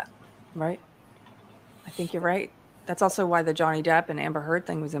admit that. Right. I think you're right. That's also why the Johnny Depp and Amber Heard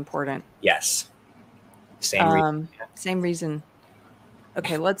thing was important. Yes. Same reason. Same reason.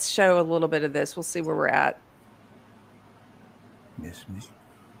 Okay, let's show a little bit of this. We'll see where we're at. Miss me?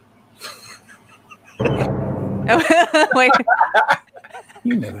 Oh, wait.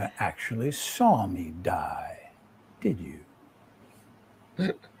 You never actually saw me die, did you?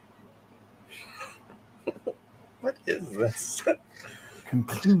 What is this?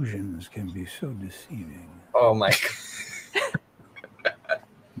 Conclusions can be so deceiving. Oh my God.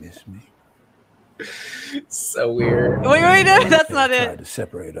 Miss me? So weird. Wait, no, that's not it. Tried to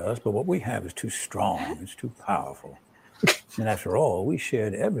separate us, but what we have is too strong. It's too powerful. And after all, we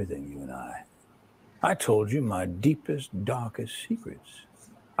shared everything, you and I. I told you my deepest, darkest secrets.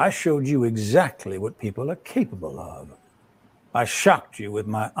 I showed you exactly what people are capable of. I shocked you with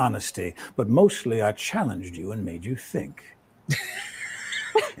my honesty, but mostly I challenged you and made you think.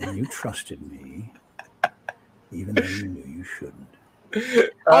 And you trusted me, even though you knew you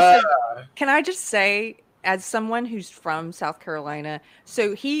shouldn't. Also, can I just say, as someone who's from South Carolina,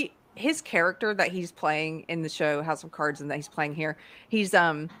 so his character that he's playing in the show House of Cards and that he's playing here, he's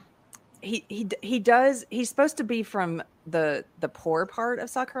he's supposed to be from the poor part of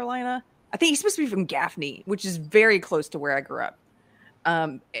South Carolina. I think he's supposed to be from Gaffney, which is very close to where I grew up.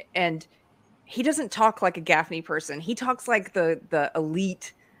 And he doesn't talk like a Gaffney person. He talks like the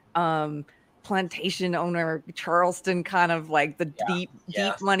elite plantation owner, Charleston, kind of like the deep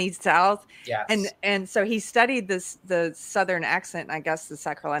money South. Yes. And so he studied the Southern accent, I guess the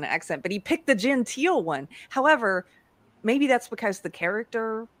South Carolina accent, but he picked the genteel one. However, maybe that's because the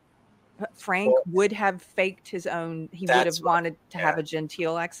character Frank would have faked his own. He would have wanted to have a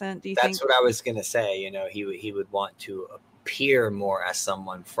genteel accent. Do you think? That's what I was going to say. You know, he would want to appear more as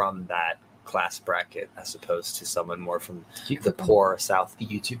someone from that class bracket as opposed to someone more from the poor South. The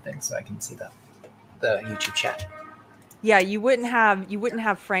YouTube thing, so I can see the YouTube chat. Yeah, you wouldn't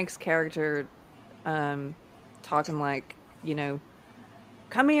have Frank's character talking like, you know,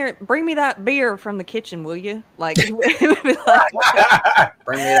 come here, bring me that beer from the kitchen, will you? Like, it would be like,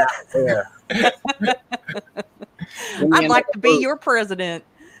 Bring me that beer. I'd like to be your president.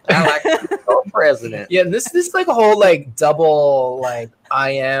 I like to be your president. Yeah, this is like a whole like double like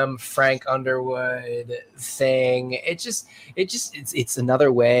I am Frank Underwood thing. It's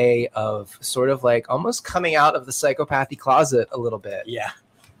another way of sort of like almost coming out of the psychopathy closet a little bit. Yeah.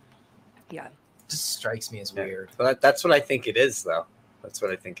 Yeah. Just strikes me as weird. But that's what I think it is, though. That's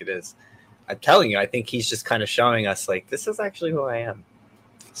what I think it is. I'm telling you, I think he's just kind of showing us like this is actually who I am.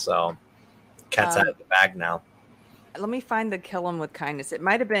 So cat's out of the bag now. Let me find the Kill Him with Kindness. It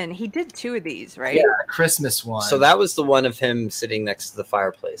might have been, he did 2 of these, right? Yeah, Christmas one. So that was the one of him sitting next to the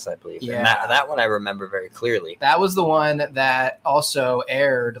fireplace, I believe. Yeah. And that one I remember very clearly. That was the one that also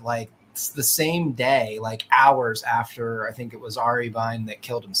aired like the same day, like hours after I think it was Ari Vine that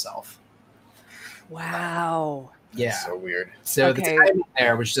killed himself. Wow. Yeah. That's so weird. So the timing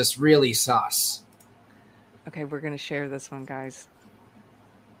there was just really sus. Okay, we're going to share this one, guys.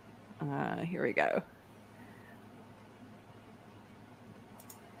 Here we go.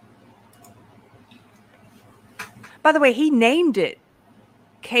 By the way, he named it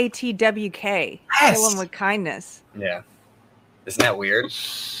KTWK. Yes. Kill Him with Kindness. Yeah. Isn't that weird?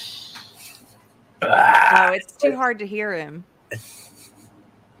 Oh, it's too hard to hear him.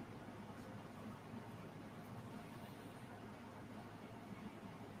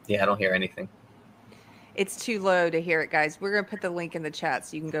 Yeah, I don't hear anything. It's too low to hear it, guys. We're going to put the link in the chat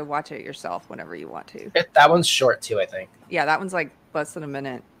so you can go watch it yourself whenever you want to. That one's short too, I think. Yeah, that one's like less than a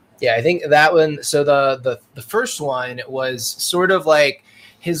minute. Yeah, I think that one. So the first one was sort of like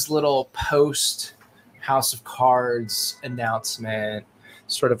his little post House of Cards announcement,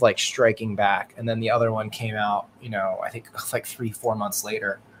 sort of like striking back, and then the other one came out, you know, I think like 3-4 months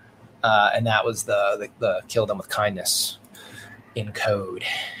later, and that was the Kill Them with Kindness in code.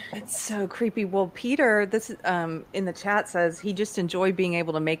 It's so creepy. Well, Peter, this in the chat says he just enjoyed being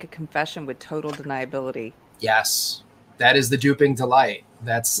able to make a confession with total deniability. Yes, that is the duping delight.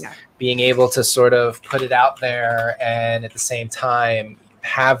 That's being able to sort of put it out there and at the same time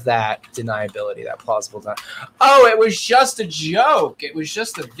have that deniability, that plausible deniability. Oh, it was just a joke. It was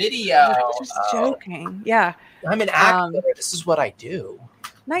just a video. I was just joking. Yeah. I'm an actor. This is what I do.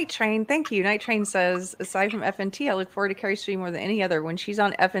 Night Train, thank you. Night Train says, aside from FNT, I look forward to Carrie stream more than any other. When she's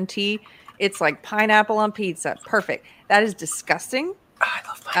on FNT, it's like pineapple on pizza. Perfect. That is disgusting. I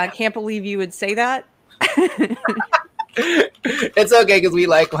love pineapple. I can't believe you would say that. It's okay because we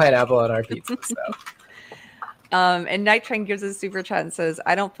like pineapple on our pizza. So. And Night Train gives us a super chat and says,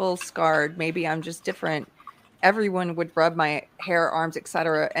 I don't feel scarred. Maybe I'm just different. Everyone would rub my hair, arms,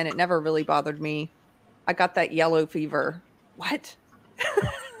 etc., and it never really bothered me. I got that yellow fever. What?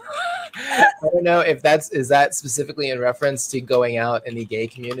 I don't know if is that specifically in reference to going out in the gay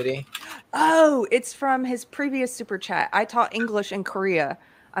community. Oh, it's from his previous super chat. I taught English in Korea.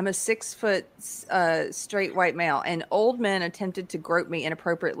 I'm a 6 foot straight white male, and old men attempted to grope me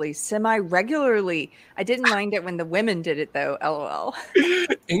inappropriately semi-regularly. I didn't mind it when the women did it, though. LOL.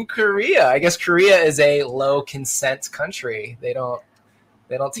 In Korea, I guess Korea is a low consent country. They don't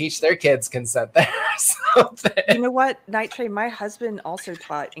teach their kids consent there. You know what, Night Train? My husband also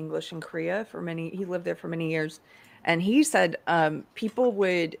taught English in Korea he lived there for many years, and he said people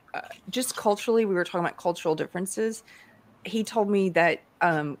would just culturally. We were talking about cultural differences. He told me that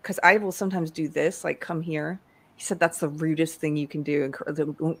because I will sometimes do this, like come here. he said that's the rudest thing you can do, and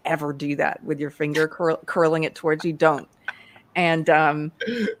don't ever do that with your finger curling it towards you. Don't. And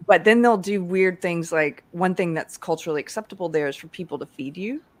but then they'll do weird things. Like one thing that's culturally acceptable there is for people to feed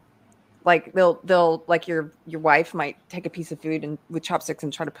you. Like they'll like your wife might take a piece of food and with chopsticks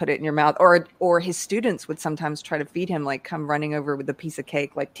and try to put it in your mouth, or his students would sometimes try to feed him, like come running over with a piece of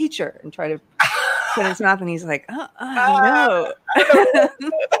cake, like teacher, and try to put it in his mouth, and he's like, no.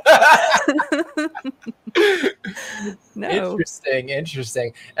 No.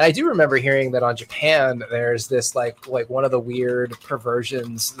 Interesting. And I do remember hearing that on Japan, there's this like one of the weird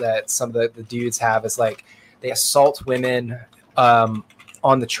perversions that some of the dudes have is like they assault women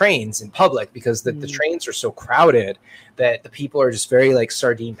on the trains in public because the trains are so crowded that the people are just very like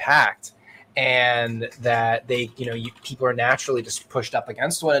sardine packed, and that they, people are naturally just pushed up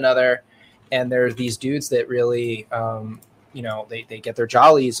against one another. And there's these dudes that really, they get their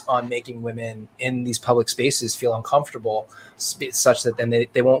jollies on making women in these public spaces feel uncomfortable, such that then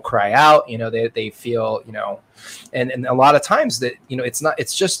they won't cry out. They feel, and a lot of times that,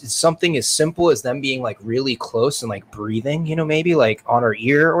 it's something as simple as them being like really close and like breathing, maybe like on her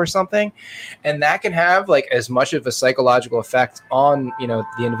ear or something. And that can have like as much of a psychological effect on, the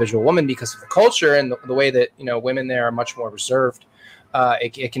individual woman because of the culture and the way that, women there are much more reserved.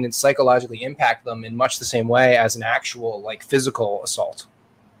 It can psychologically impact them in much the same way as an actual like physical assault.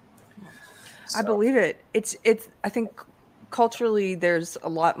 So. I believe it. It's. I think culturally, there's a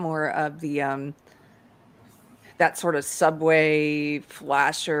lot more of the that sort of subway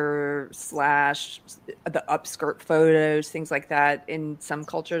flasher / the upskirt photos, things like that in some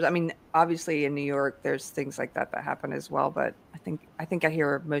cultures. I mean, obviously in New York, there's things like that happen as well. But I think I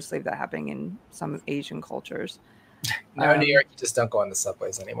hear mostly of that happening in some Asian cultures. No, New York, you just don't go on the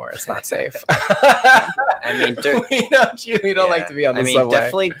subways anymore. It's not safe. I mean, we don't like to be on the subway.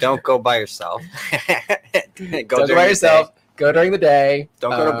 Definitely don't go by yourself. Don't go by yourself. Go during the day.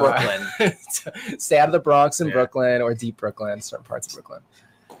 Don't go to Brooklyn. Stay out of the Bronx and Brooklyn or deep Brooklyn, certain parts of Brooklyn.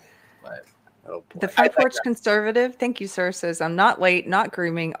 But, the Front Porch Conservative, thank you, sir, says, I'm not late, not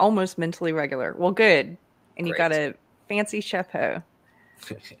grooming, almost mentally regular. Well, good. And you got a fancy chapeau.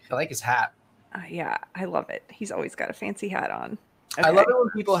 I like his hat. Yeah, I love it. He's always got a fancy hat on. Okay. I love it when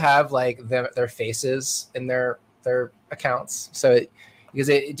people have like their faces in their accounts. So because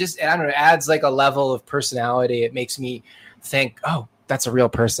it just, I don't know, it adds like a level of personality. It makes me think, oh, that's a real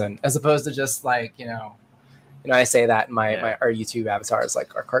person, as opposed to just like, I say that in our YouTube avatar is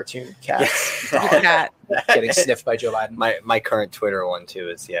like our cartoon cat. Cat. Getting sniffed by Joe Biden. My current Twitter one too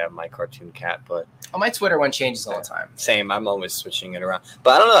is my cartoon cat, but my Twitter one changes all the time. Same. I'm always switching it around.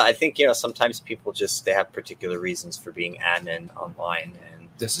 But I don't know. I think, sometimes people they have particular reasons for being admin online. And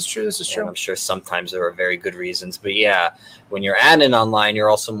this is true. I'm sure sometimes there are very good reasons. But when you're admin online, you're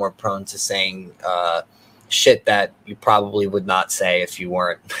also more prone to saying shit that you probably would not say if you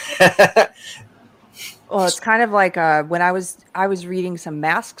weren't. Well, it's kind of like when I was reading some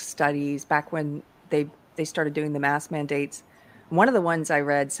mask studies back when they started doing the mask mandates. One of the ones I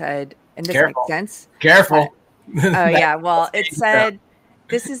read said, and this makes sense. Careful. Oh yeah. Well, it said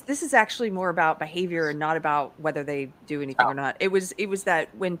this is actually more about behavior and not about whether they do anything or not. It was that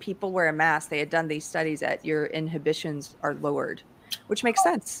when people wear a mask, they had done these studies that your inhibitions are lowered, which makes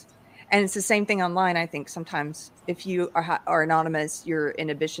sense. And it's the same thing online. I think sometimes if you are anonymous, your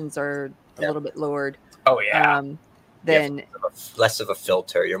inhibitions are a little bit lowered. Oh yeah. Then less of a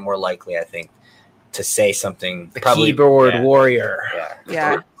filter. You're more likely, I think, to say something. The keyboard warrior.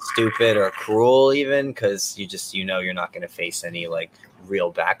 Yeah. Stupid or cruel, even because you're not going to face any like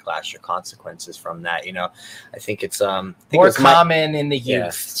real backlash or consequences from that. I think it's more common in the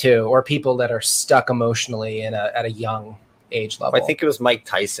youth too, or people that are stuck emotionally at a young age level. I think it was Mike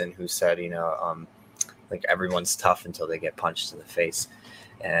Tyson who said, like everyone's tough until they get punched in the face.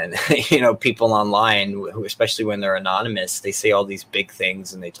 And, people online, who, especially when they're anonymous, they say all these big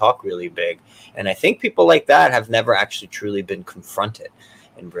things and they talk really big. And I think people like that have never actually truly been confronted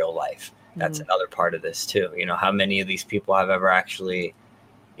in real life. That's another part of this too. How many of these people have ever actually,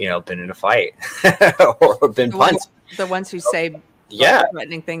 been in a fight or been punched? The ones who say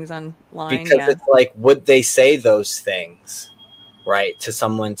threatening things online. Because it's like, would they say those things? Right, to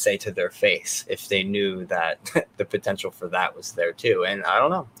someone, say to their face, if they knew that the potential for that was there too. And I don't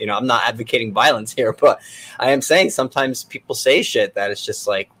know, I'm not advocating violence here, but I am saying sometimes people say shit that it's just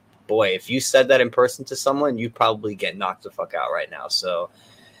like, boy, if you said that in person to someone, you'd probably get knocked the fuck out right now. So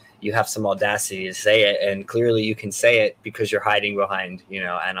you have some audacity to say it, and clearly you can say it because you're hiding behind,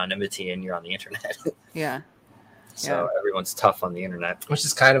 anonymity, and you're on the internet. Yeah. So everyone's tough on the internet. Which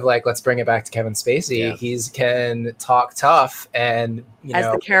is kind of like, let's bring it back to Kevin Spacey. Yeah. He can talk tough and,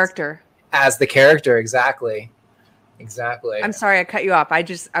 as the character. As the character, exactly. Exactly. I'm sorry I cut you off. I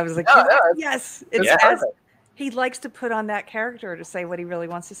was like, No, yes. It's Yeah. as he likes to put on that character to say what he really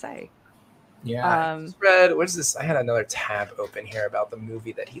wants to say. Yeah. I just read, what is this? I had another tab open here about the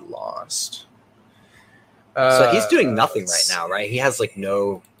movie that he lost. So he's doing nothing right now, right? He has like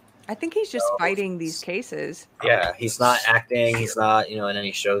no. I think he's just fighting these cases. Yeah, he's not acting. He's not, in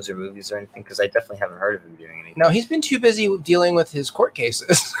any shows or movies or anything. Because I definitely haven't heard of him doing anything. No, he's been too busy dealing with his court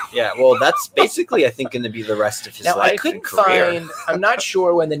cases. Yeah, well, that's basically, I think, going to be the rest of his now, life. I couldn't and career. find. I'm not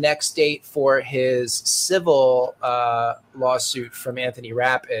sure when the next date for his civil lawsuit from Anthony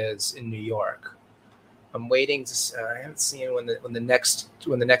Rapp is in New York. I'm waiting to. I haven't seen when the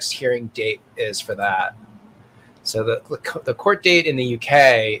next hearing date is for that. So the court date in the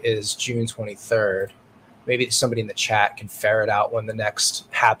UK is June 23rd. Maybe somebody in the chat can ferret out when the next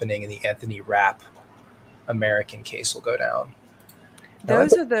happening in the Anthony Rapp American case will go down.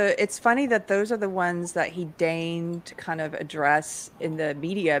 It's funny that those are the ones that he deigned to kind of address in the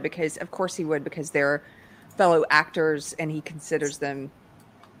media, because of course he would, because they're fellow actors and he considers they're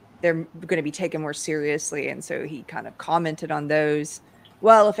going to be taken more seriously. And so he kind of commented on those.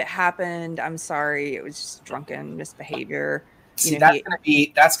 Well, if it happened, I'm sorry, it was just drunken misbehavior. See,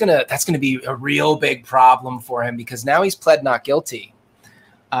 that's gonna be a real big problem for him, because now he's pled not guilty,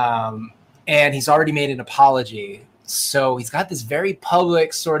 and he's already made an apology. So he's got this very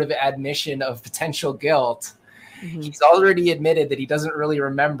public sort of admission of potential guilt. Mm-hmm. He's already admitted that he doesn't really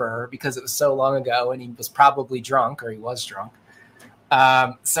remember because it was so long ago, and he was probably drunk, or he was drunk.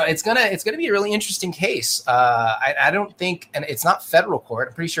 So it's gonna be a really interesting case. I don't think, and it's not federal court.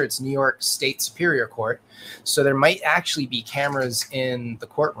 I'm pretty sure it's New York State Superior Court. So there might actually be cameras in the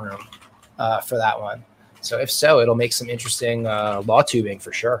courtroom for that one. So if so, it'll make some interesting law tubing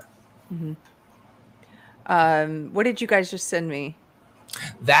for sure. Mm-hmm. What did you guys just send me?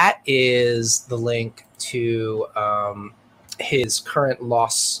 That is the link to his current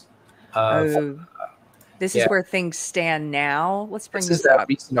loss. This is where things stand now. Let's bring this is up. That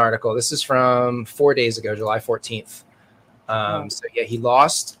recent article. This is from 4 days ago, July 14th. So yeah, he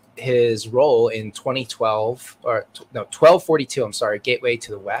lost his role in 2012 or 1242. I'm sorry, Gateway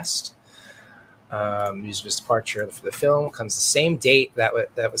to the West. His departure for the film comes the same date that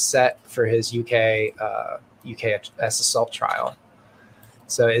was set for his UK assault trial.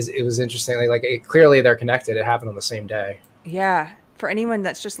 So it was interesting. Clearly they're connected. It happened on the same day. Yeah. For anyone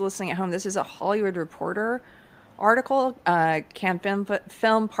that's just listening at home, this is a Hollywood Reporter article. Can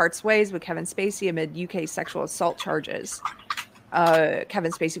film parts ways with Kevin Spacey amid UK sexual assault charges.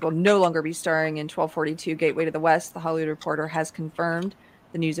 Kevin Spacey will no longer be starring in 1242 Gateway to the West. The Hollywood Reporter has confirmed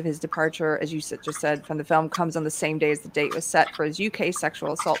the news of his departure, as you just said, from the film comes on the same day as the date was set for his UK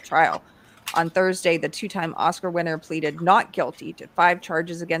sexual assault trial. On Thursday, the two-time Oscar winner pleaded not guilty to 5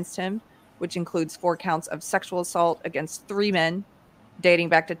 charges against him, which includes 4 counts of sexual assault against 3 men, dating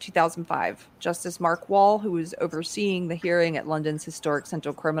back to 2005. Justice Mark Wall, who was overseeing the hearing at London's historic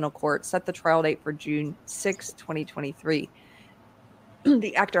Central Criminal Court, set the trial date for June 6, 2023.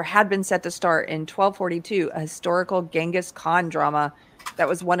 The actor had been set to star in 1242, a historical Genghis Khan drama that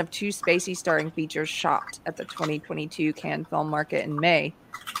was one of 2 Spacey starring features shot at the 2022 Cannes Film Market in May.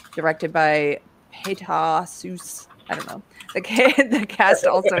 Directed by Petassus. I don't know. The cast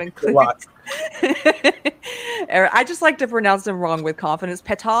also includes... I just like to pronounce them wrong with confidence.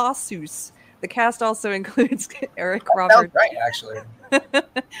 Petassus. The cast also includes Eric Roberts. Right, actually.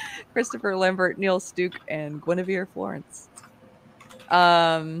 Christopher Lambert, Neil Stuke, and Guinevere Florence.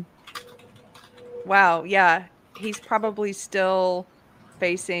 Wow, yeah. He's probably still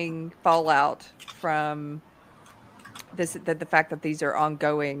facing fallout from this, the fact that these are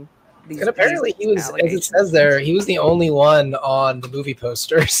ongoing. And apparently he was, as it says there, he was the only one on the movie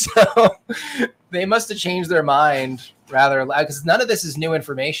poster. So they must have changed their mind rather loud, because none of this is new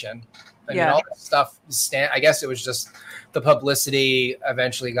information. I mean, all this stuff, I guess it was just the publicity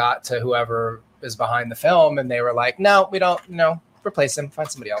eventually got to whoever is behind the film, and they were like, no, we don't, replace him,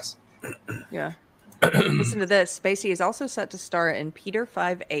 find somebody else. Yeah. Listen to this. Spacey is also set to star in Peter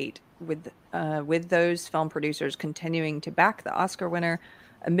 5-8 with those film producers continuing to back the Oscar winner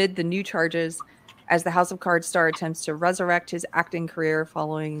amid the new charges as the House of Cards star attempts to resurrect his acting career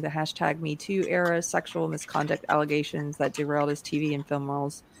following the #MeToo era sexual misconduct allegations that derailed his TV and film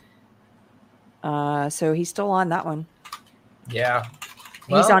roles. So he's still on that one. Yeah.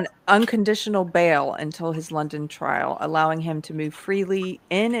 He's on unconditional bail until his London trial, allowing him to move freely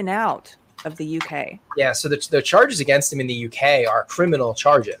in and out of the UK. Yeah, so the charges against him in the UK are criminal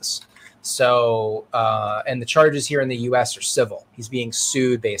charges. So, and the charges here in the US are civil. He's being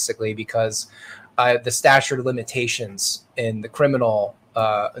sued basically because the statute of limitations in the criminal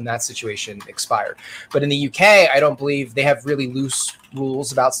in that situation expired. But in the UK, I don't believe they have really loose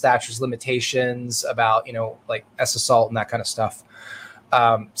rules about statutes of limitations, about, like assault and that kind of stuff.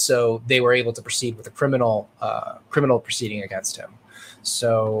 So they were able to proceed with a criminal proceeding against him.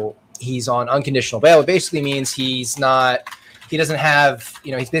 So he's on unconditional bail. It basically means he doesn't have,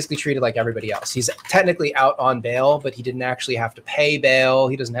 he's basically treated like everybody else. He's technically out on bail, but he didn't actually have to pay bail.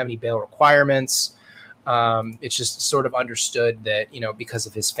 He doesn't have any bail requirements. It's just sort of understood that, because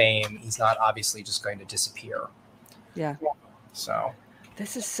of his fame, he's not obviously just going to disappear. Yeah. So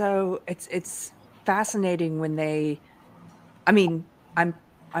this is it's fascinating when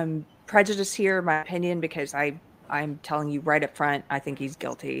I'm prejudiced here, my opinion, because I'm telling you right up front, I think he's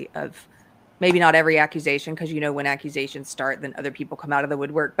guilty of maybe not every accusation, because when accusations start, then other people come out of the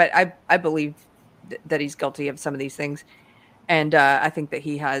woodwork. But I believe that he's guilty of some of these things. And I think that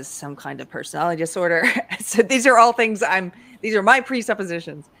he has some kind of personality disorder. So these are all things these are my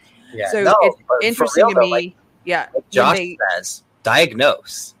presuppositions. Yeah, so it's interesting to me. Like Josh says,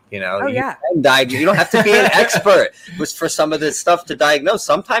 diagnose. You yeah. You don't have to be an expert for some of this stuff to diagnose.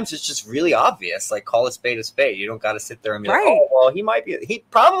 Sometimes it's just really obvious. Like, call a spade a spade. You don't got to sit there and be like, oh, well, he might be. He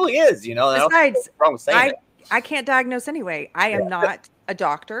probably is. Besides, wrong with saying I can't diagnose anyway. I am not a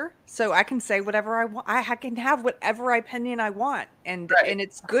doctor, so I can say whatever I want. I can have whatever opinion I want, and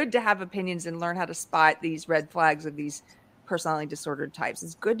it's good to have opinions and learn how to spot these red flags of these personality disordered types.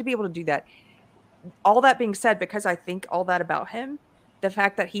 It's good to be able to do that. All that being said, because I think all that about him, the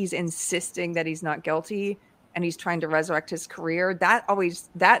fact that he's insisting that he's not guilty and he's trying to resurrect his career,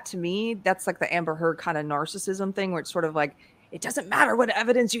 that to me, that's like the Amber Heard kind of narcissism thing, where it's sort of like, it doesn't matter what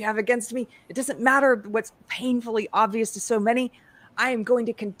evidence you have against me. It doesn't matter what's painfully obvious to so many. I am going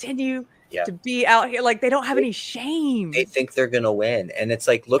to continue to be out here. Like, they don't have any shame. They think they're going to win. And it's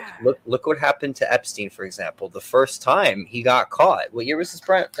like, look what happened to Epstein, for example. The first time he got caught. What year was this,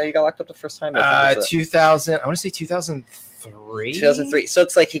 Brent, that he got locked up the first time? 2000. I want to say 2003. 2003. So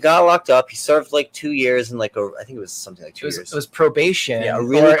it's like he got locked up. He served like 2 years and I think it was something like 2 years. It was probation. Yeah, a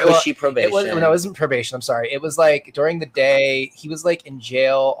really cushy probation. It wasn't probation. I'm sorry. It was like during the day. He was like in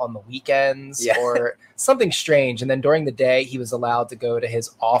jail on the weekends or something strange. And then during the day, he was allowed to go to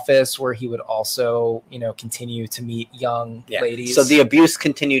his office where he would also, continue to meet young ladies. So the abuse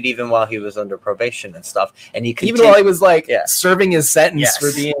continued even while he was under probation and stuff. And even while he was like serving his sentence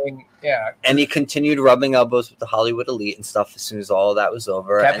for being. Yeah. And he continued rubbing elbows with the Hollywood elite and stuff as soon as all of that was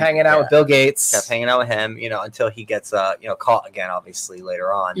over. Kept hanging out with Bill Gates. Kept hanging out with him, until he gets caught again, obviously,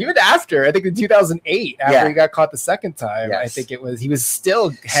 later on. Even after, I think in 2008, after he got caught the second time, I think he was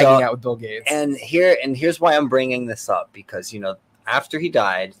still hanging out with Bill Gates. And here's why I'm bringing this up, because, after he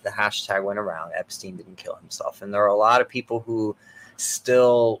died, the hashtag went around, Epstein didn't kill himself. And there are a lot of people who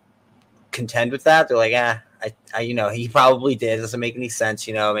still contend with that. They're like, he probably did. It doesn't make any sense.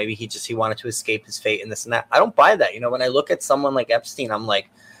 Maybe he wanted to escape his fate and this and that. I don't buy that. When I look at someone like Epstein, I'm like,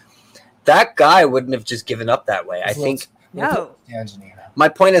 that guy wouldn't have just given up that way. I think no. My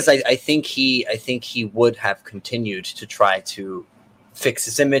point is, I think he would have continued to try to fix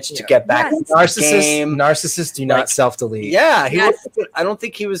his image, to get back into the game. Narcissists do not self-delete. Yeah, I don't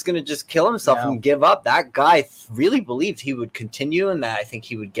think he was going to just kill himself and give up. That guy really believed he would continue, and that I think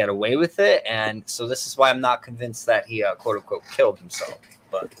he would get away with it. And so this is why I'm not convinced that he quote unquote killed himself.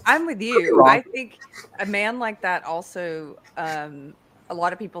 But I'm with you. I think a man like that also, a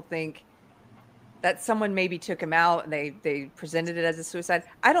lot of people think that someone maybe took him out and they presented it as a suicide.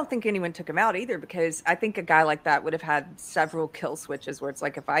 I don't think anyone took him out either, because I think a guy like that would have had several kill switches where it's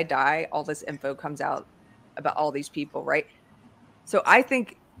like, if I die, all this info comes out about all these people, right? So I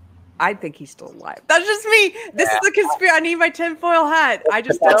think he's still alive. That's just me. This is the conspiracy. I need my tinfoil hat. I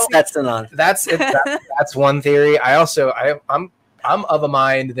just that's one theory. I'm of a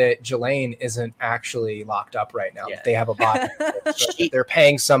mind that Jelaine isn't actually locked up right now. They have a body. They're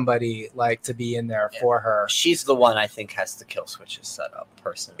paying somebody to be in there for her. She's the one I think has the kill switches set up,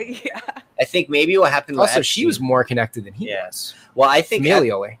 personally. Yeah. I think maybe what happened also, Epstein, she was more connected than he was. Well, I think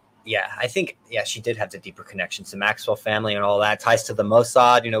familially. I think she did have the deeper connections to Maxwell family and all that, ties to the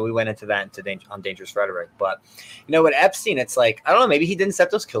Mossad. We went into that on Dangerous Rhetoric. But, with Epstein, it's like, I don't know, maybe he didn't set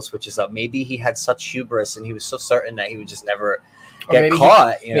those kill switches up. Maybe he had such hubris and he was so certain that he would just never get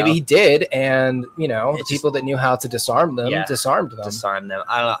caught. Maybe he did, and people that knew how to disarm them disarmed them. Disarm them.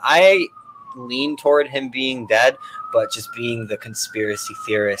 I don't know. I lean toward him being dead, but just being the conspiracy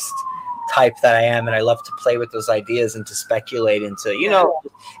theorist type that I am, and I love to play with those ideas and to speculate into.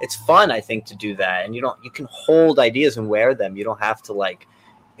 It's fun, I think, to do that, and you can hold ideas and wear them. You don't have to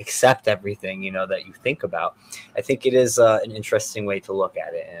accept everything that you think about. I think it is an interesting way to look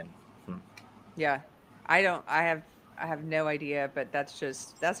at it, and I have I have no idea, but that's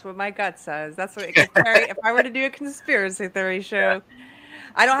what my gut says. That's what if I were to do a conspiracy theory show,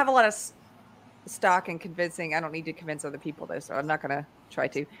 I don't have a lot of stock in convincing. I don't need to convince other people though, so I'm not going to try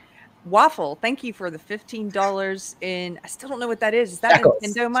to. Waffle, thank you for the $15 in. I still don't know what that is. Is that Shekels.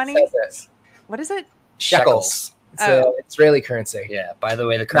 Nintendo money? What is it? Shekels. It's an Israeli currency. Yeah. By the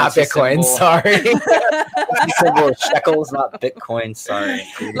way, the not currency Bitcoin. symbol, Sorry. symbol is shekels, not Bitcoin. Sorry.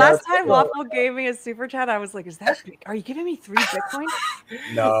 Last time Waffle gave me a super chat, I was like, "Is that? Are you giving me 3 Bitcoin?"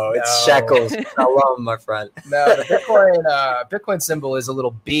 No, it's shekels. Shalom, my friend. No, the Bitcoin symbol is a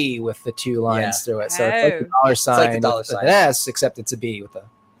little B with the 2 lines through it. So it's like the dollar sign. It's like the dollar sign. An S, except it's a B with the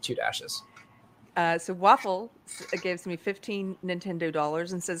 2 dashes. So Waffle gives me 15 Nintendo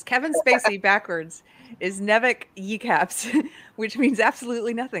dollars and says Kevin Spacey backwards is Nevik Yecaps, which means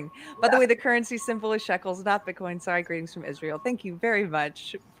absolutely nothing. By the way, the currency symbol is shekels, not Bitcoin. Sorry, greetings from Israel. Thank you very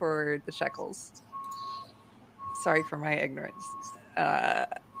much for the shekels. Sorry for my ignorance.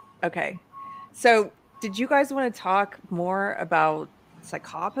 Okay. So did you guys want to talk more about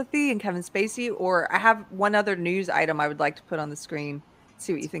psychopathy and Kevin Spacey? Or I have one other news item I would like to put on the screen.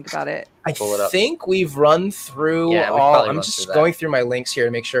 See what you think about it. I think we've run through all. I'm just going through my links here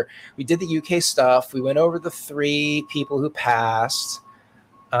to make sure we did the UK stuff. We went over the 3 people who passed.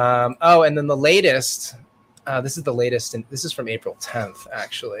 And then the latest. This is the latest, and this is from April 10th,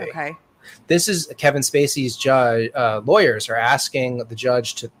 actually. Okay. This is Kevin Spacey's judge. Lawyers are asking the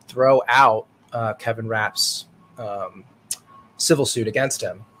judge to throw out Kevin Rapp's civil suit against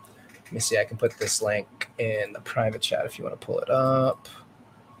him. Let me see. I can put this link in the private chat if you want to pull it up.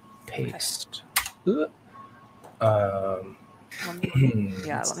 Paste. Let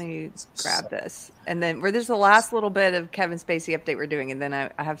me grab this. And then there's the last little bit of Kevin Spacey update we're doing, and then I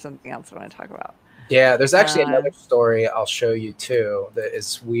have something else I want to talk about. Yeah, there's actually another story I'll show you too that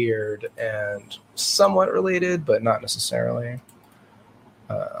is weird and somewhat related, but not necessarily.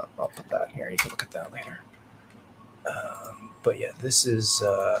 I'll put that here. You can look at that later. But yeah, this is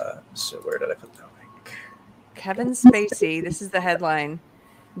so where did I put that link? Kevin Spacey, this is the headline.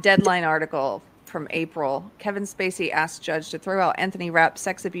 Deadline article from April. Kevin Spacey asked judge to throw out Anthony Rapp's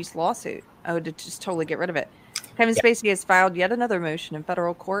sex abuse lawsuit. To just totally get rid of it. Kevin Spacey has filed yet another motion in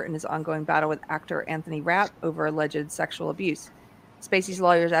federal court in his ongoing battle with actor Anthony Rapp over alleged sexual abuse. Spacey's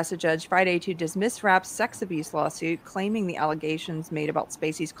lawyers asked the judge Friday to dismiss Rapp's sex abuse lawsuit, claiming the allegations made about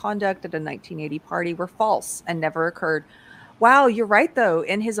Spacey's conduct at a 1980 party were false and never occurred. Wow, you're right, though.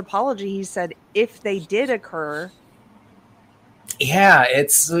 In his apology, he said if they did occur. Yeah,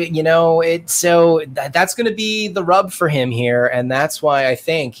 it's, so that's going to be the rub for him here. And that's why I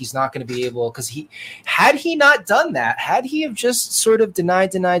think he's not going to be able, because had he not done that, had he have just sort of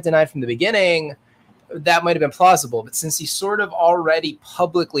denied from the beginning, that might have been plausible. But since he sort of already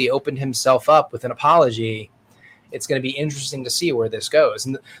publicly opened himself up with an apology, it's going to be interesting to see where this goes.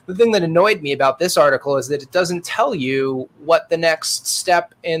 And the thing that annoyed me about this article is that it doesn't tell you what the next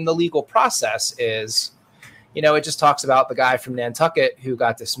step in the legal process is. It just talks about the guy from Nantucket who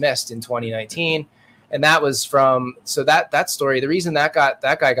got dismissed in 2019. And that was so that story, the reason that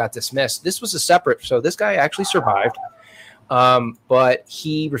guy got dismissed, this was so this guy actually survived, but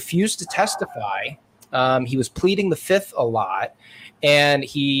he refused to testify. He was pleading the fifth a lot, and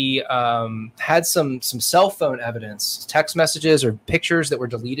he had some cell phone evidence, text messages or pictures that were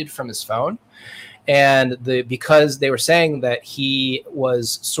deleted from his phone. And because they were saying that he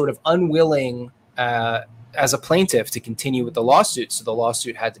was sort of unwilling as a plaintiff to continue with the lawsuit, so the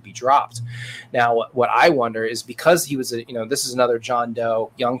lawsuit had to be dropped. Now, what I wonder is, because he was this is another John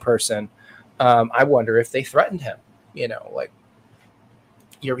Doe young person, I wonder if they threatened him. If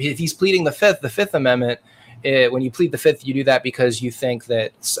he's pleading the Fifth Amendment, when you plead the fifth, you do that because you think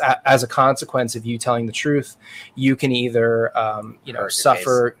that as a consequence of you telling the truth, you can either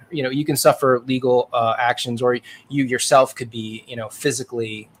suffer you can suffer legal actions, or you yourself could be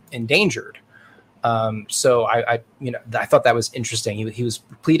physically endangered. So I thought that was interesting. He was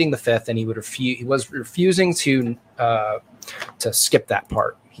pleading the fifth, and he was refusing to skip that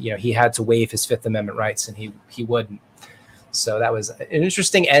part. He had to waive his Fifth Amendment rights, and he wouldn't. So that was an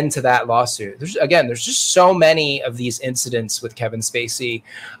interesting end to that lawsuit. There's just so many of these incidents with Kevin Spacey.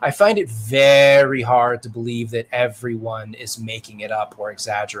 I find it very hard to believe that everyone is making it up or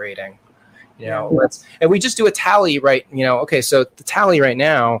exaggerating. And we just do a tally, right? Okay, so the tally right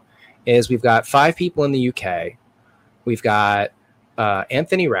now is we've got 5 people in the UK. We've got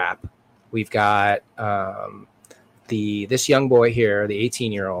Anthony Rapp. We've got this young boy here, the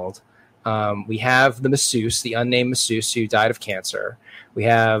 18-year-old. We have the masseuse, the unnamed masseuse who died of cancer. We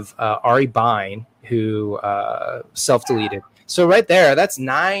have Ari Bine, who self-deleted. So right there, that's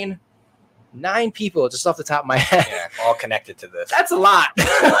nine people just off the top of my head. all connected to this. That's a lot.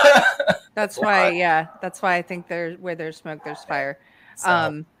 That's why, that's why I think where there's smoke, there's fire.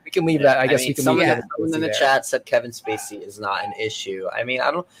 So we can leave that. I guess we can leave that. Someone in the chat said Kevin Spacey is not an issue. I mean,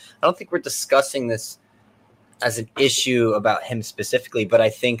 I don't think we're discussing this as an issue about him specifically, but I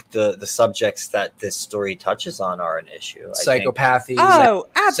think the subjects that this story touches on are an issue. Psychopathy. Oh,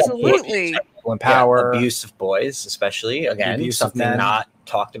 absolutely. And power. Abuse of boys, especially. Again, something not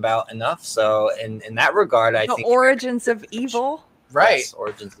talked about enough. So in that regard, I think the origins of evil. Right. Yes,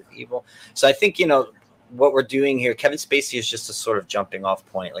 origins of evil. So I think, what we're doing here, Kevin Spacey is just a sort of jumping off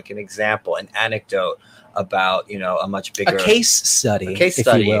point, like an example, an anecdote about, a much bigger case study, if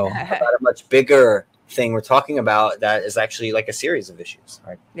you will, about a much bigger thing we're talking about that is actually like a series of issues.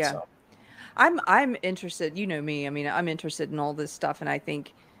 Right. Yeah. So. I'm interested. You know me. I mean, I'm interested in all this stuff, and I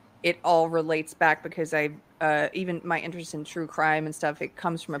think it all relates back because even my interest in true crime and stuff, it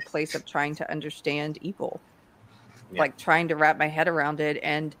comes from a place of trying to understand evil, like trying to wrap my head around it.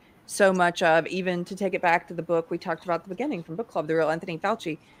 And so much of, even to take it back to the book we talked about at the beginning from book club, The Real Anthony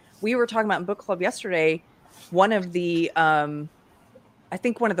Fauci, we were talking about in book club yesterday, one of the I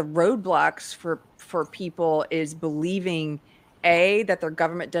think one of the roadblocks for people is believing that their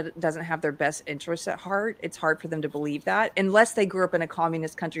government doesn't have their best interests at heart. It's hard for them to believe that unless they grew up in a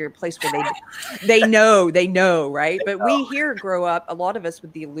communist country or a place where they know, right? But we here grow up, a lot of us,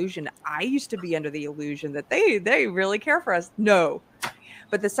 with the illusion. I used to be under the illusion that they really care for us. No.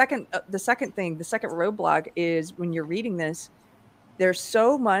 But the second roadblock is when you're reading this, there's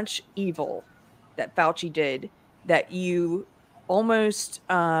so much evil that Fauci did that you almost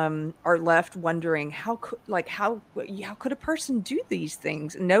are left wondering how could a person do these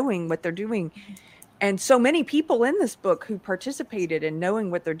things knowing what they're doing. And so many people in this book who participated in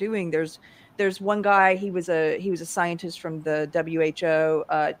knowing what they're doing. There's one guy, he was a scientist from the WHO,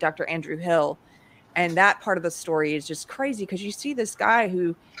 Dr. Andrew Hill. And that part of the story is just crazy because you see this guy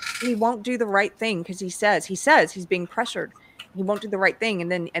who he won't do the right thing because he says he's being pressured. He won't do the right thing. And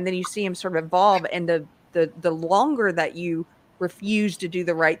then you see him sort of evolve. And the longer that you refuse to do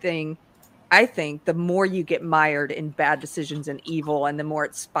the right thing, I think the more you get mired in bad decisions and evil, and the more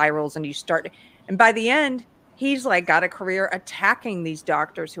it spirals and you start. And by the end, he's like got a career attacking these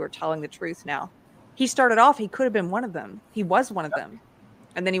doctors who are telling the truth now. He started off, he could have been one of them. He was one of them.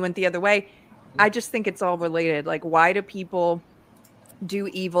 And then he went the other way. I just think it's all related. Like, why do people do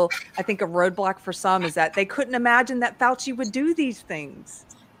evil? I think a roadblock for some is that they couldn't imagine that Fauci would do these things.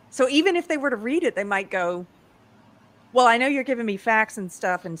 So even if they were to read it, they might go, well, I know you're giving me facts and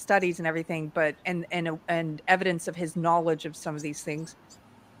stuff and studies and everything, but and evidence of his knowledge of some of these things,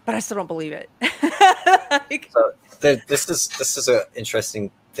 but I still don't believe it. So this is an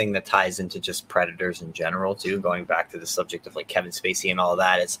interesting thing that ties into just predators in general too. Going back to the subject of like Kevin Spacey and all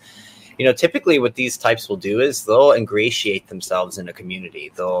that, is typically what these types will do is they'll ingratiate themselves in a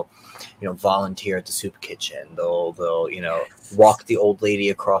community. They'll, volunteer at the soup kitchen. They'll walk the old lady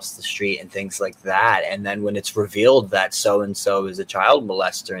across the street and things like that. And then when it's revealed that so-and-so is a child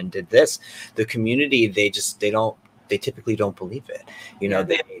molester and did this, the community, they typically don't believe it.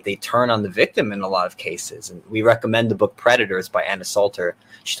 They turn on the victim in a lot of cases. And we recommend the book Predators by Anna Salter.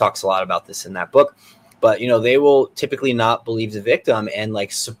 She talks a lot about this in that book. But, they will typically not believe the victim and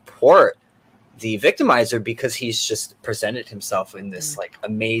like support the victimizer because he's just presented himself in this like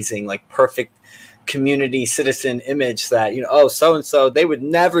amazing, like perfect community citizen image that, so-and-so, they would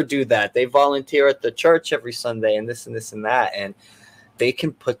never do that. They volunteer at the church every Sunday and this and this and that. And they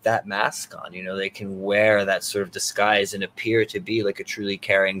can put that mask on, they can wear that sort of disguise and appear to be like a truly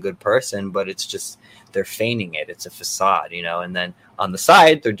caring, good person, but it's just, they're feigning it. It's a facade, and then on the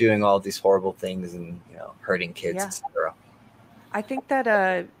side, they're doing all these horrible things and, hurting kids, etc. I think that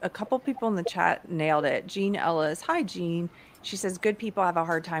a couple people in the chat nailed it. Jean Ellis. Hi, Jean. She says, good people have a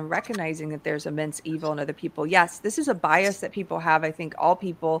hard time recognizing that there's immense evil in other people. Yes, this is a bias that people have. I think all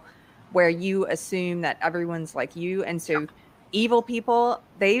people, where you assume that everyone's like you. And so evil people,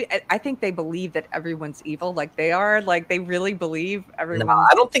 I think they believe that everyone's evil. Like they are, like they really believe everyone. No,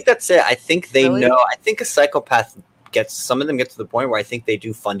 I don't think that's it. I think they Really? know. I think a psychopath some of them get to the point where I think they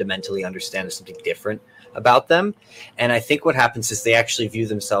do fundamentally understand there's something different about them. And I think what happens is they actually view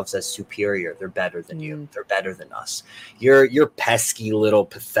themselves as superior. They're better than you. They're better than us. Your pesky little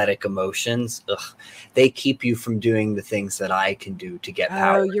pathetic emotions, they keep you from doing the things that I can do to get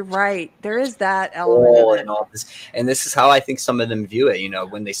power. Oh, you're right. There is that element of it. And all this. And this is how I think some of them view it,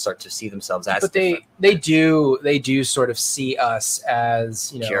 when they start to see themselves as but they do sort of see us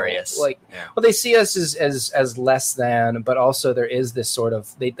as, curious. Well, they see us as less than, but also there is this sort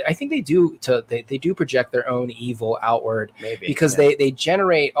of, I think they do project their own evil outward. Maybe, because they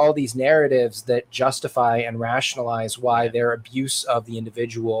generate all these narratives that justify and rationalize why their abuse of the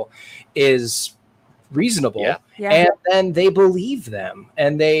individual is reasonable. And then they believe them,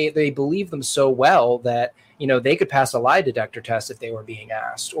 and they believe them so well that, you know, they could pass a lie detector test if they were being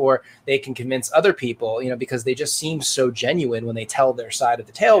asked, or they can convince other people, you know, because they just seem so genuine when they tell their side of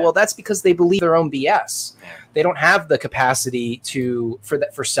the tale. Well, that's because they believe their own BS. They don't have the capacity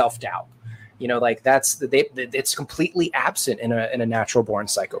for self-doubt. You know, like it's completely absent in a natural born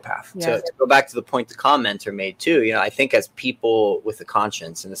psychopath. To go back to the point the commenter made too, you know, I think as people with a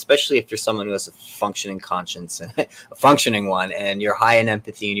conscience, and especially if you're someone who has a functioning conscience and a functioning one, and you're high in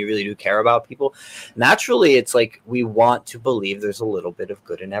empathy and you really do care about people, naturally it's like we want to believe there's a little bit of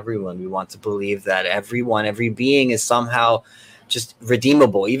good in everyone. We want to believe that every being is somehow just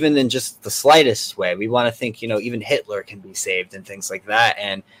redeemable, even in just the slightest way. We want to think, you know, even Hitler can be saved and things like that.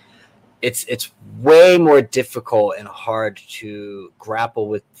 And it's way more difficult and hard to grapple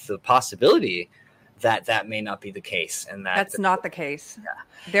with the possibility that that may not be the case, and that's not the case.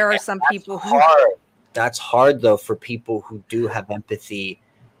 There are some people who that's hard though for people who do have empathy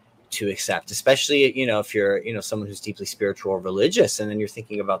to accept, especially, you know, if you're, you know, someone who's deeply spiritual or religious, and then you're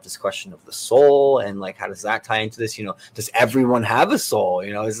thinking about this question of the soul and like, how does that tie into this? You know, does everyone have a soul?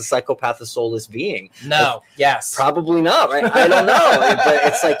 You know, is a psychopath a soulless being? No. Like, yes. Probably not, right? I don't know. But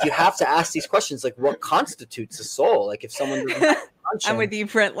it's like you have to ask these questions, like what constitutes a soul? Like if someone doesn't have I'm with you,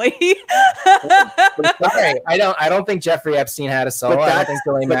 Brently. Sorry, I don't think Jeffrey Epstein had a soul. I don't think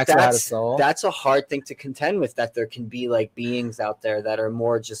Ghislaine Maxwell had a soul. That's a hard thing to contend with, that there can be like beings out there that are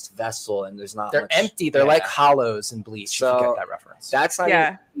more just vessel, and there's not. They're empty. They're like hollows in Bleach. So if you get that reference. That's not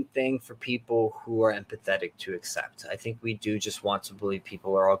an easy thing for people who are empathetic to accept. I think we do just want to believe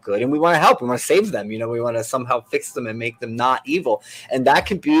people are all good, and we want to help. We want to save them. You know, we want to somehow fix them and make them not evil, and that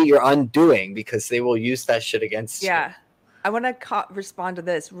can be your undoing because they will use that shit against you. I want to respond to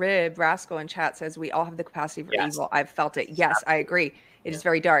this. Rib Rascal in chat says we all have the capacity for evil. I've felt it. Yes, I agree. It is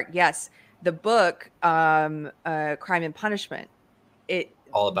very dark. Yes, the book Crime and Punishment.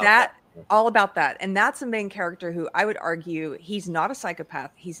 All about that, and that's a main character who I would argue he's not a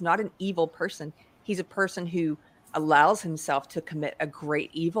psychopath. He's not an evil person. He's a person who allows himself to commit a great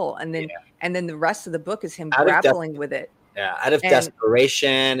evil, and then the rest of the book is him grappling with it. Yeah, out of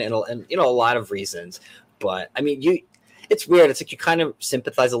desperation and you know, a lot of reasons. But I mean, it's weird. It's like you kind of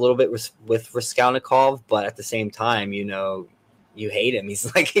sympathize a little bit with Raskolnikov, but at the same time, you know, you hate him. He's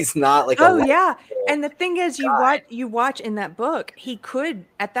not like And the thing is, you watch in that book, he could,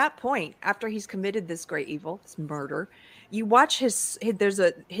 at that point, after he's committed this great evil, this murder, you watch his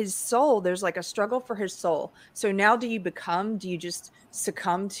soul. There's like a struggle for his soul. So now do you just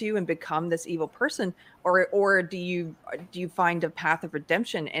succumb to and become this evil person, or do you find a path of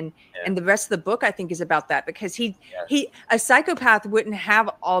redemption? And the rest of the book, I think, is about that, because a psychopath wouldn't have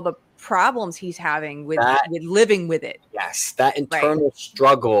all the problems he's having with living with it. Yes, that internal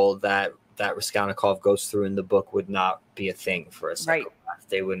struggle that Raskolnikov goes through in the book would not be a thing for a psychopath.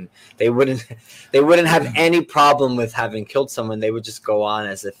 They wouldn't have any problem with having killed someone. They would just go on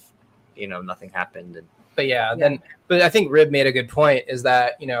as if, you know, nothing happened. But I think Rib made a good point, is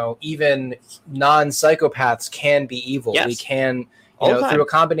that, you know, even non-psychopaths can be evil. We can, you know, through a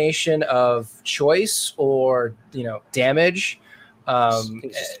combination of choice or, you know, damage.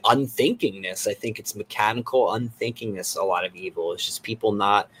 It's just unthinkingness. I think it's mechanical unthinkingness. A lot of evil. It's just people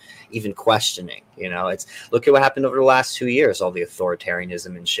not even questioning. You know, it's look at what happened over the last 2 years. All the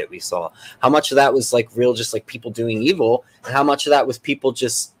authoritarianism and shit we saw. How much of that was like real, just like people doing evil, and how much of that was people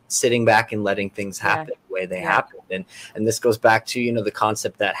just sitting back and letting things happen the way they happened. And this goes back to, you know, the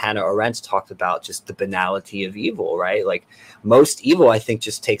concept that Hannah Arendt talked about, just the banality of evil, right? Like most evil, I think,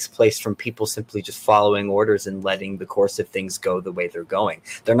 just takes place from people simply just following orders and letting the course of things go the way they're going.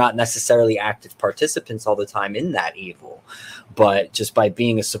 They're not necessarily active participants all the time in that evil, but just by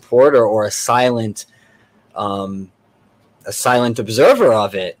being a supporter or a silent observer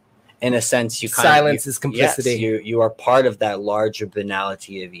of it, in a sense, silence is complicity. Yes, you are part of that larger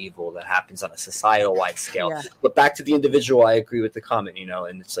banality of evil that happens on a societal wide scale. But back to the individual, I agree with the comment, you know,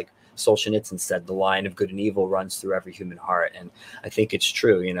 and it's like Solzhenitsyn said, the line of good and evil runs through every human heart. And I think it's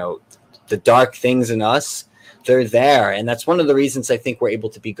true, you know, the dark things in us, they're there. And that's one of the reasons I think we're able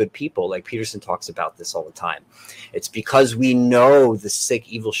to be good people. Like Peterson talks about this all the time. It's because we know the sick,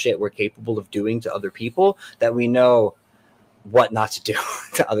 evil shit we're capable of doing to other people, that we know what not to do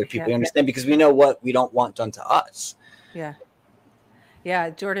to other people. We understand, because we know what we don't want done to us.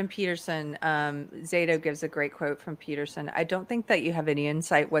 Yeah, Jordan Peterson, Zato gives a great quote from Peterson. I don't think that you have any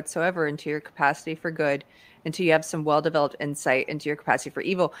insight whatsoever into your capacity for good until you have some well-developed insight into your capacity for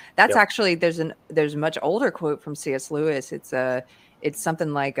evil. That's Yep. actually there's a much older quote from C.S. Lewis. It's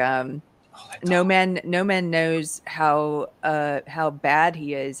something like no man knows how bad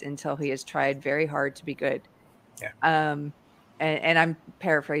he is until he has tried very hard to be good. Yeah. And I'm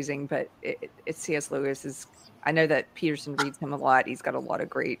paraphrasing, but it's C.S. Lewis is. I know that Peterson reads him a lot. He's got a lot of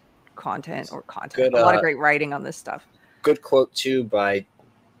great content, Good, a lot of great writing on this stuff. Good quote too by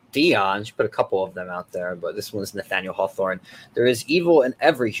Dion. She put a couple of them out there, but this one's Nathaniel Hawthorne. There is evil in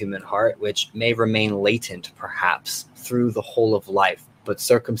every human heart, which may remain latent, perhaps, through the whole of life, but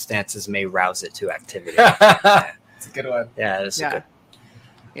circumstances may rouse it to activity. Yeah. It's a good one. Yeah, that's a good.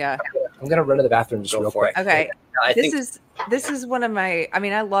 Yeah. I'm gonna run to the bathroom just Go real for quick. it. Okay. I think This is one of my. I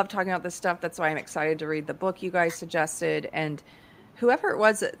mean, I love talking about this stuff. That's why I'm excited to read the book you guys suggested. And whoever it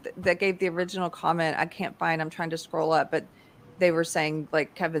was that gave the original comment, I can't find. I'm trying to scroll up, but they were saying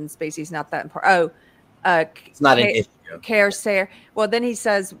like Kevin Spacey's not that important. it's not an issue. Kerfefe. Well, then he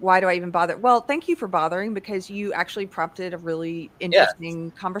says, "Why do I even bother?" Well, thank you for bothering because you actually prompted a really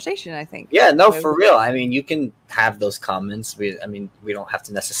interesting conversation. I think. Yeah, no, for real. I mean, you can have those comments. We don't have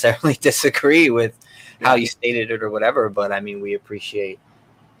to necessarily disagree with how you stated it or whatever, but I mean, we appreciate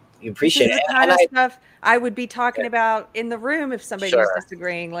it. This is the kind of stuff I would be talking about in the room if somebody was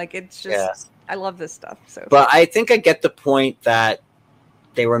disagreeing. Like it's just, I love this stuff. So, but I think I get the point that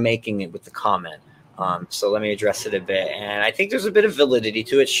they were making it with the comment. So let me address it a bit. And I think there's a bit of validity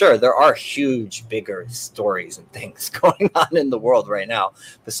to it. Sure, there are huge, bigger stories and things going on in the world right now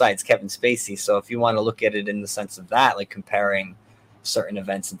besides Kevin Spacey. So if you want to look at it in the sense of that, like comparing certain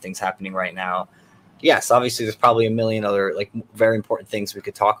events and things happening right now, yes, obviously there's probably a million other like very important things we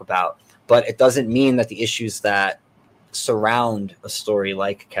could talk about. But it doesn't mean that the issues that surround a story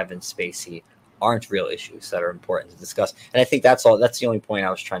like Kevin Spacey aren't real issues that are important to discuss. And I think that's the only point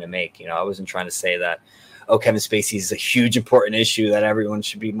I was trying to make. You know, I wasn't trying to say that, oh, Kevin Spacey is a huge important issue that everyone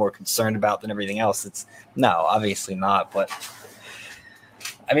should be more concerned about than everything else. No, obviously not. But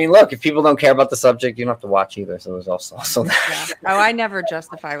I mean, look, if people don't care about the subject, you don't have to watch either. So there's also that. Yeah. Oh, I never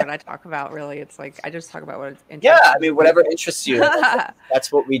justify what I talk about, really. It's like I just talk about what interests I mean, whatever interests you.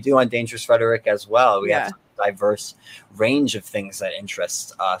 That's what we do on Dangerous Rhetoric as well. We have a diverse range of things that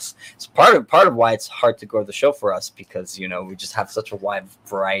interest us. It's part of why it's hard to grow the show for us because, you know, we just have such a wide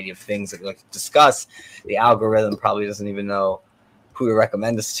variety of things that we like to discuss. The algorithm probably doesn't even know who to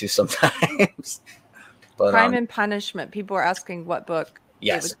recommend us to sometimes. But, Crime and Punishment. People are asking what book.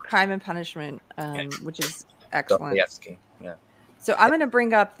 Yes. It was Crime and Punishment, which is excellent. Yeah. So I'm going to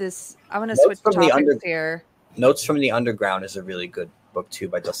bring up this. I'm going to switch topics here. Notes from the Underground is a really good book too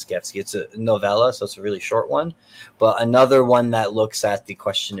by Dostoevsky. It's a novella, so it's a really short one, but another one that looks at the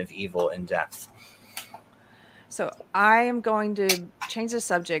question of evil in depth. So I am going to change the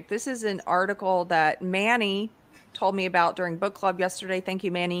subject. This is an article that Manny told me about during book club yesterday. Thank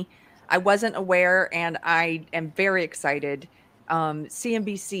you, Manny. I wasn't aware, and I am very excited.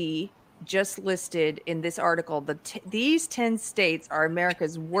 CNBC just listed in this article these 10 states are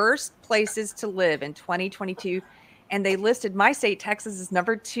America's worst places to live in 2022, and they listed my state, Texas, is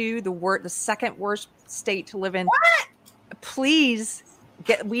number 2, the second worst state to live in. What? Please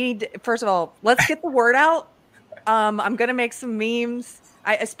first of all, let's get the word out. I'm gonna make some memes.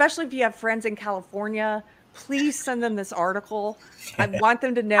 Especially if you have friends in California, please send them this article. I want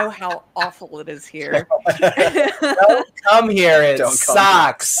them to know how awful it is here. Don't come here. It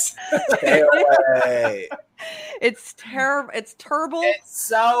sucks. Stay away. It's terrible. It's terrible. It's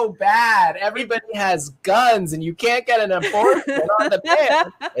so bad. Everybody has guns, and you can't get an enforcement on the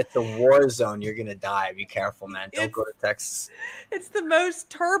ban. It's a war zone. You're gonna die. Be careful, man. Don't go to Texas. It's the most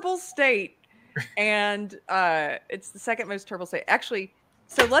terrible state, and it's the second most terrible state. Actually,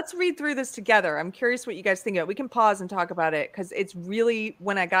 so let's read through this together. I'm curious what you guys think of it. We can pause and talk about it because it's really,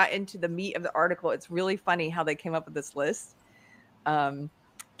 when I got into the meat of the article, it's really funny how they came up with this list.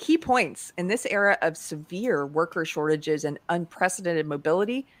 Key points. In this era of severe worker shortages and unprecedented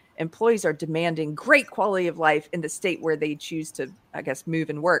mobility, employees are demanding great quality of life in the state where they choose to, I guess, move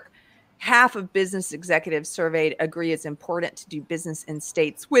and work. Half of business executives surveyed agree it's important to do business in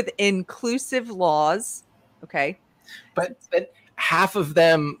states with inclusive laws. Okay. But half of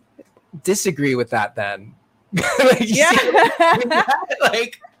them disagree with that then. Like,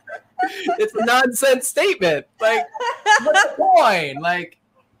 it's a nonsense statement. Like, what's the point? Like,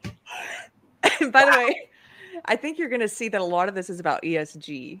 by the way, I think you're going to see that a lot of this is about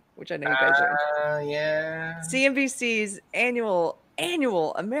ESG, which I know you guys are. Yeah. CNBC's annual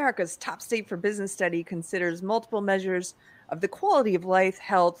America's Top State for Business study considers multiple measures of the quality of life,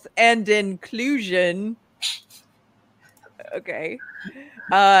 health, and inclusion. Okay.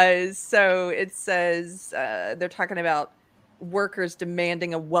 So it says they're talking about workers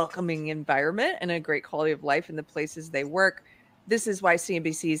demanding a welcoming environment and a great quality of life in the places they work. This is why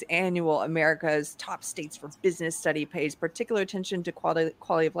CNBC's annual America's Top States for Business study pays particular attention to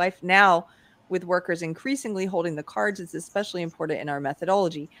quality of life. Now, with workers increasingly holding the cards, it's especially important in our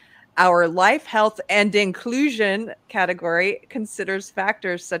methodology. Our life, health, and inclusion category considers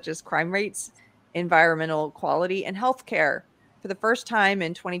factors such as crime rates, environmental quality, and healthcare. For the first time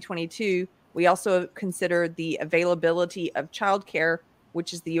in 2022, we also consider the availability of childcare,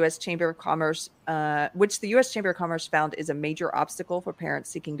 which the U.S. Chamber of Commerce found is a major obstacle for parents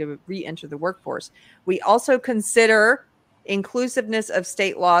seeking to re-enter the workforce. We also consider inclusiveness of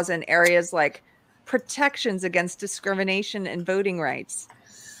state laws in areas like protections against discrimination and voting rights.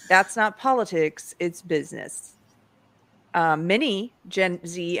 That's not politics, it's business. Many Gen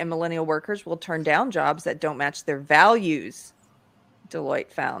Z and millennial workers will turn down jobs that don't match their values,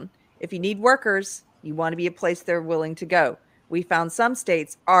 Deloitte found. If you need workers, you want to be a place they're willing to go. We found some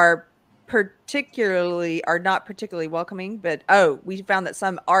states are not particularly welcoming, but we found that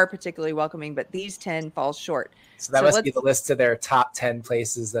some are particularly welcoming, but these 10 fall short. So that must be the list of their top 10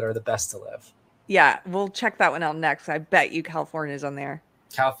 places that are the best to live. Yeah, we'll check that one out next. I bet you California's on there.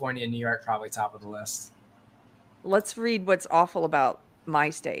 California and New York probably top of the list. Let's read what's awful about my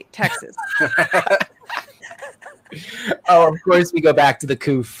state, Texas. Oh, of course we go back to the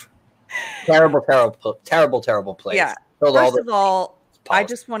coof. Terrible place. Yeah. First of all, I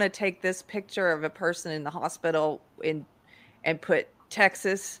just want to take this picture of a person in the hospital and put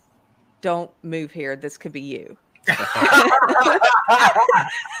Texas. Don't move here. This could be you.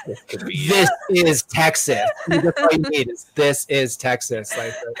 This is Texas. That's all you need is this is Texas.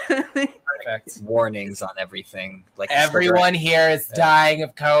 Like perfect warnings on everything. Like everyone here is dying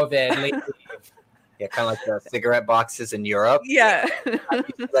of COVID. Yeah, kind of like the cigarette boxes in Europe. Yeah.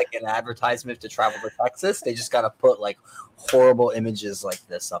 Like an advertisement to travel to Texas. They just got to put like horrible images like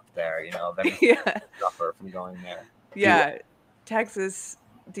this up there, of everything suffer from going there. Yeah. Texas,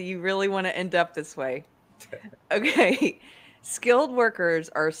 do you really want to end up this way? Okay. Skilled workers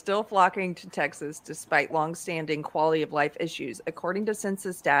are still flocking to Texas despite longstanding quality of life issues. According to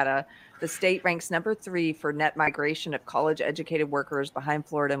census data, the state ranks number 3 for net migration of college-educated workers behind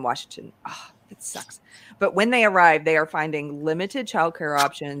Florida and Washington. It sucks. But when they arrive, they are finding limited childcare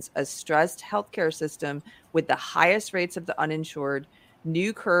options, a stressed healthcare system with the highest rates of the uninsured,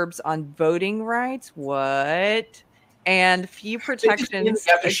 new curbs on voting rights. What? And few protections.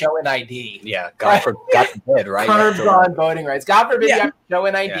 You have to show an ID. Yeah, God forbid, right? Curbs on voting rights. God forbid you have to show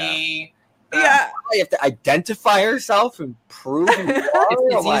an ID. Yeah. You have to identify yourself and prove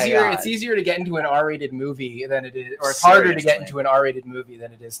it's easier to get into an R-rated movie than it is, or it's harder to get into an R-rated movie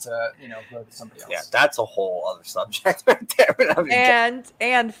than it is to, go to somebody else. Yeah, that's a whole other subject right there.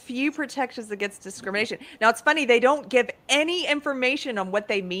 And few protections against discrimination. Now, it's funny, they don't give any information on what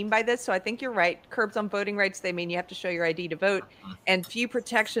they mean by this, so I think you're right. Curbs on voting rights, they mean you have to show your ID to vote, and few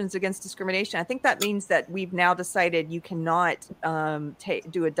protections against discrimination. I think that means that we've now decided you cannot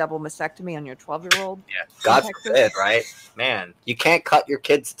do a double mastectomy on your 12-year-old. Yeah, God forbid, right? Man, you can't cut your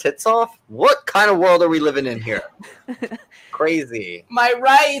kids' tits off? What kind of world are we living in here? Crazy. My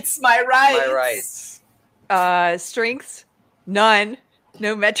rights. Strengths, none.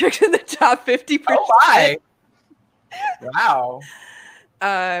 No metrics in the top 50%. Oh my. Wow.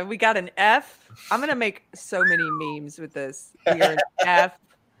 We got an F. I'm going to make so many memes with this. We're an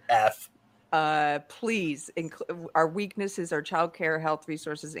F. Please, our weaknesses are childcare, health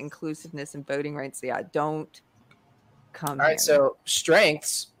resources, inclusiveness, and voting rights. Yeah, don't come. All right, so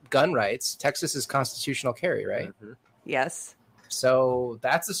strengths, gun rights. Texas is constitutional carry, right? Mm-hmm. Yes. So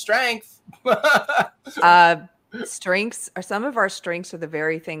that's a strength. Strengths are some of our strengths are the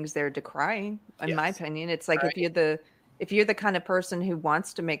very things they're decrying. In my opinion, it's like if you're the kind of person who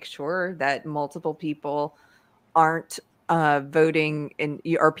wants to make sure that multiple people aren't voting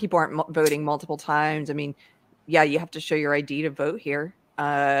or people aren't voting multiple times. I mean, yeah, you have to show your ID to vote here.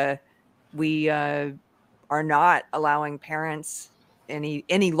 We are not allowing parents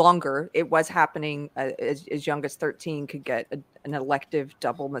any longer. It was happening as young as 13 could get an elective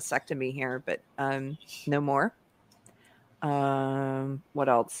double mastectomy here, but no more. What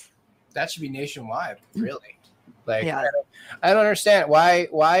else? That should be nationwide, really. Like, yeah. I don't understand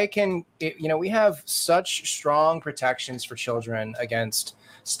why can it, we have such strong protections for children against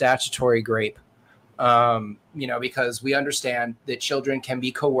statutory rape, because we understand that children can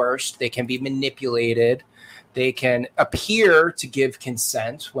be coerced, they can be manipulated, they can appear to give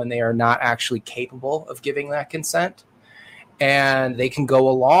consent when they are not actually capable of giving that consent. and they can go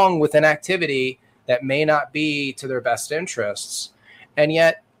along with an activity that may not be to their best interests. And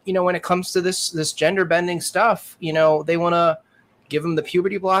yet, when it comes to this gender bending stuff, they want to give them the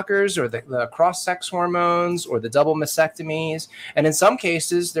puberty blockers or the cross-sex hormones or the double mastectomies. And in some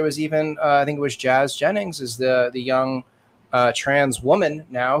cases, there was even, I think it was Jazz Jennings, is the young trans woman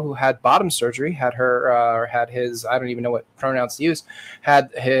now who had bottom surgery, had his, I don't even know what pronouns to use,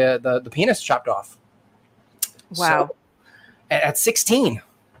 had the penis chopped off. Wow. So, at 16.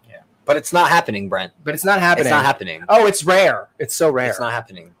 But it's not happening, Brent. But it's not happening. It's not happening. Oh, it's rare. It's so rare. It's not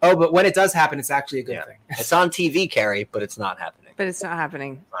happening. Oh, but when it does happen, it's actually a good thing. It's on TV, Carrie, but it's not happening. But it's not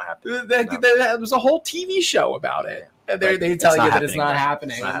happening. It's not happening. There was a whole TV show about it. And they tell you that it's not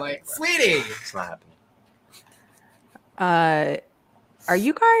happening. I'm like, sweetie. It's not happening. Are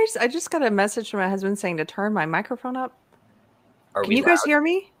you guys? I just got a message from my husband saying to turn my microphone up. Can you guys hear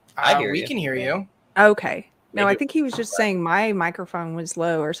me? I hear you. We can hear you. Okay. No, Maybe I think he was just saying my microphone was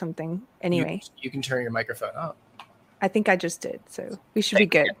low or something. Anyway, you can turn your microphone up. I think I just did, so we should be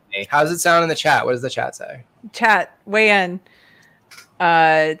good. How does it sound in the chat? What does the chat say? Chat, weigh in.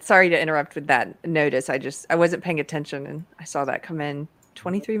 Sorry to interrupt with that notice. I wasn't paying attention and I saw that come in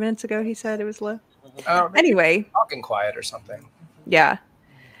 23 minutes ago. He said it was low. Anyway, talking quiet or something. Yeah.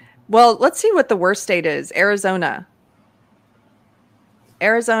 Well, let's see what the worst state is. Arizona,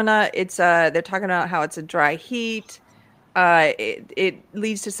 it's they're talking about how it's a dry heat. It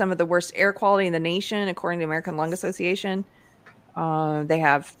leads to some of the worst air quality in the nation, according to the American Lung Association. They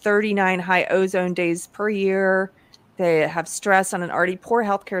have 39 high ozone days per year. They have stress on an already poor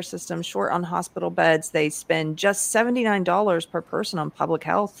healthcare system, short on hospital beds. They spend just $79 per person on public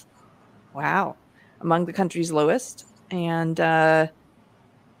health. Wow. Among the country's lowest. And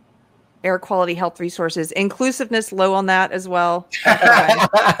air quality, health resources, inclusiveness low on that as well. What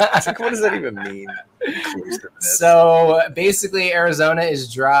does that even mean? So basically, Arizona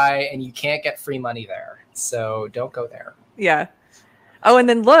is dry, and you can't get free money there. So don't go there. Yeah. Oh, and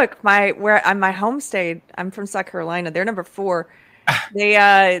then look, my home state. I'm from South Carolina. They're number 4.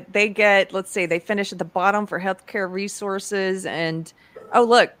 They get, let's say, they finish at the bottom for healthcare resources, and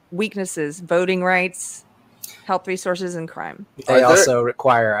look, weaknesses: voting rights, health resources, and crime. They also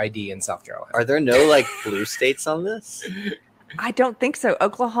require ID in South Carolina. Are there no blue states on this? I don't think so.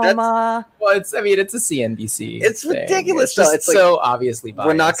 Oklahoma. It's a CNBC. It's thing. ridiculous. It's just so obviously biased.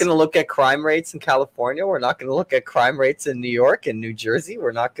 We're not going to look at crime rates in California. We're not going to look at crime rates in New York and New Jersey.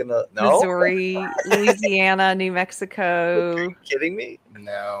 We're not going to. No. Missouri, Louisiana, New Mexico. Are you kidding me?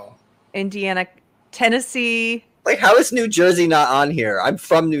 No. Indiana, Tennessee. How is New Jersey not on here? I'm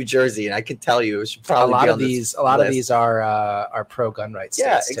from New Jersey, and I can tell you it should probably be on this A lot of these are pro-gun rights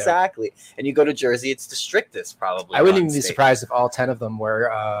states. Yeah, exactly. And you go to Jersey, it's the strictest, probably. I wouldn't even be surprised if all 10 of them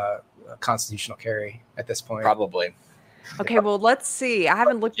were constitutional carry at this point. Probably. Okay, well, let's see. I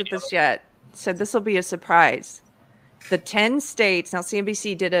haven't looked at this yet, so this will be a surprise. The 10 states. Now,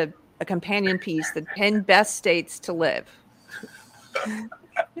 CNBC did a companion piece, the 10 best states to live.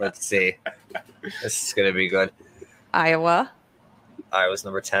 Let's see. This is going to be good. Iowa's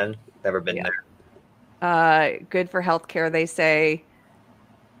number 10. Never been there. Good for healthcare, they say.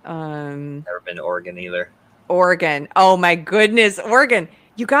 Never been to Oregon either. Oregon. Oh my goodness, Oregon.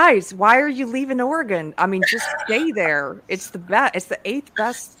 You guys, why are you leaving Oregon? I mean, just stay there. It's the best. It's the 8th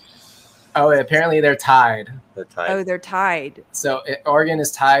best. Oh, apparently they're tied. Oh, they're tied. So Oregon is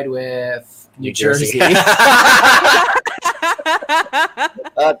tied with New Jersey.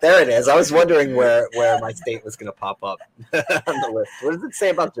 There it is. I was wondering where my state was going to pop up on the list. What does it say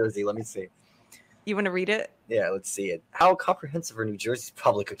about Jersey? Let me see. You want to read it? Yeah, let's see it. How comprehensive are New Jersey's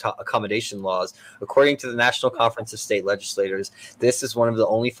public accommodation laws? According to the National Conference of State Legislators, this is one of the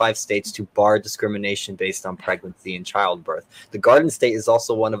only 5 states to bar discrimination based on pregnancy and childbirth. The Garden State is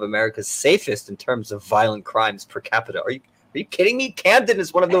also one of America's safest in terms of violent crimes per capita. Are you kidding me? Camden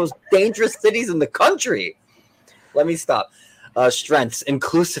is one of those dangerous cities in the country. Let me stop. Strengths,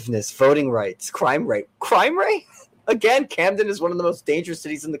 inclusiveness, voting rights, crime rate. Crime rate? Again, Camden is one of the most dangerous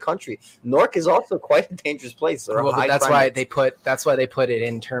cities in the country. Newark is also quite a dangerous place. That's why they put it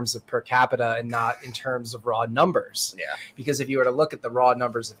in terms of per capita and not in terms of raw numbers. Yeah. Because if you were to look at the raw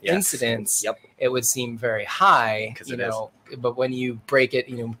numbers of incidents, it would seem very high. But when you break it,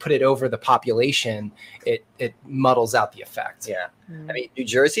 put it over the population, it muddles out the effect. Yeah. I mean, New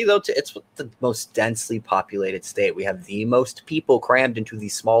Jersey, though, it's the most densely populated state. We have the most people crammed into the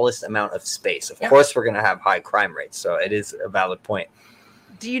smallest amount of space. Of course, we're going to have high crime rates. So it is a valid point.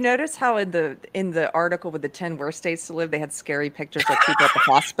 Do you notice how in the article with the 10 worst states to live, they had scary pictures of people at the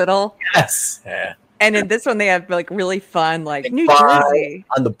hospital? Yes. Yeah. And in this one, they have really fun, New Jersey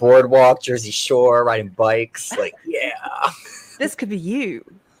on the boardwalk, Jersey Shore, riding bikes. Yeah. This could be you.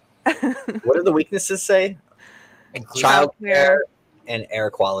 What do the weaknesses say? Child care and air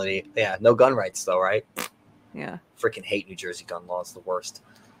quality. Yeah, no gun rights though, right? Yeah. Freaking hate New Jersey gun laws. The worst.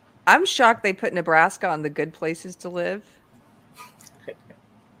 I'm shocked they put Nebraska on the good places to live.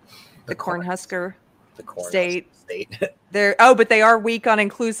 The Cornhusker state. But they are weak on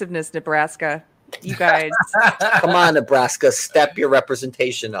inclusiveness, Nebraska. You guys. Come on, Nebraska. Step your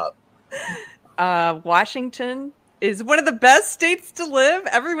representation up. Washington is one of the best states to live.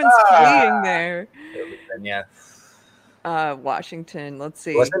 Everyone's fleeing there. Yeah. Washington. Let's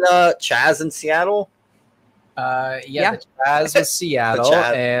see. Wasn't Chaz in Seattle? The Chaz was Seattle,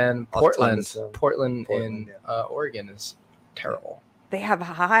 and Portland. Portland in Oregon is terrible. They have a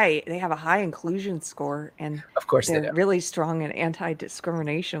high inclusion score, and of course they're really strong in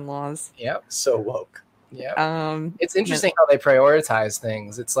anti-discrimination laws. Yep. So woke. Yeah. It's interesting how they prioritize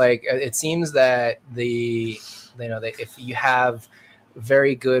things. It's like it seems that if you have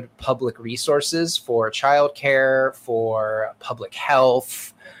very good public resources for childcare, for public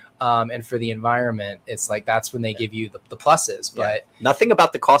health, and for the environment, it's like that's when they give you the pluses. But nothing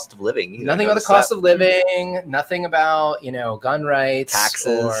about the cost of living. Nothing about the cost of living. Nothing about gun rights,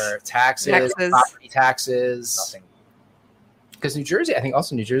 taxes, property taxes. Nothing. Because New Jersey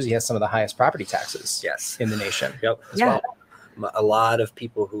has some of the highest property taxes. In the nation. Yep. Well. A lot of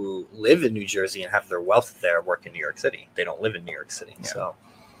people who live in New Jersey and have their wealth there work in New York City. They don't live in New York City. Yeah. So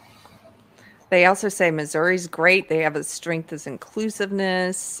they also say Missouri's great. They have a strength as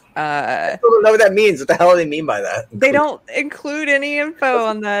inclusiveness. I don't know what that means. What the hell do they mean by that? They don't include any info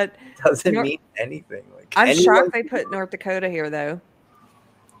on that. Doesn't mean anything. I'm shocked they put North Dakota here, though.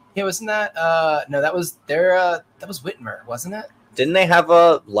 Yeah, wasn't that? No, that was that was Whitmer, wasn't it? Didn't they have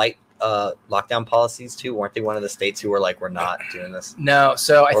a light lockdown policies too? Weren't they one of the states who were like, we're not doing this? No,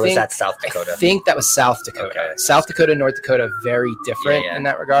 so I think was that South Dakota? I think that was South Dakota. Okay. South Dakota and North Dakota very different in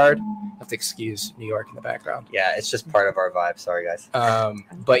that regard. I have to excuse New York in the background. Yeah, it's just part of our vibe. Sorry, guys.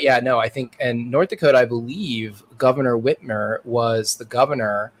 But yeah, no, I think in North Dakota, I believe Governor Whitmer was the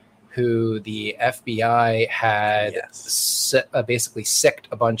governor who the FBI had basically sicked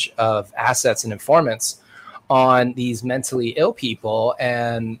a bunch of assets and informants on thit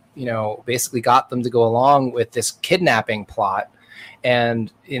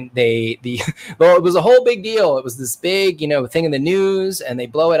was a whole big deal. It was this big, thing in the news, and they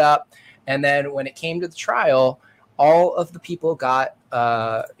blow it up. And then when it came to the trial, all of the people got,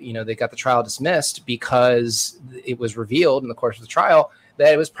 they got the trial dismissed because it was revealed in the course of the trial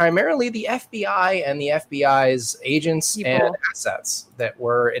that it was primarily the FBI and the FBI's agents and assets that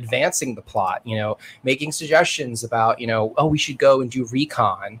were advancing the plot, making suggestions about, we should go and do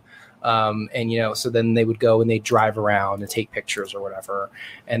recon. So then they would go and they'd drive around and take pictures or whatever.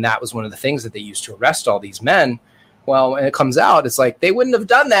 And that was one of the things that they used to arrest all these men. Well, when it comes out, it's like they wouldn't have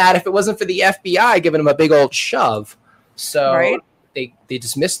done that if it wasn't for the FBI giving them a big old shove. So they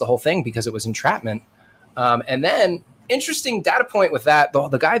dismissed the whole thing because it was entrapment. And then interesting data point with that,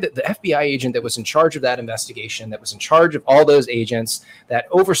 the guy that the FBI agent that was in charge of that investigation, that was in charge of all those agents that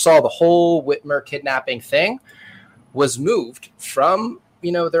oversaw the whole Whitmer kidnapping thing, was moved from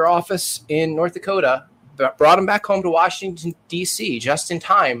their office in North Dakota, brought him back home to Washington, D.C. just in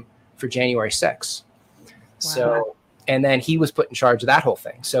time for January 6th. Wow. So, and then he was put in charge of that whole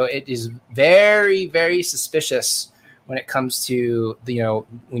thing. So it is very, very suspicious when it comes to,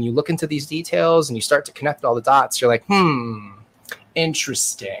 when you look into these details and you start to connect all the dots, you're like,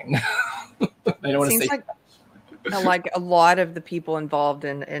 interesting. I don't want to say like a lot of the people involved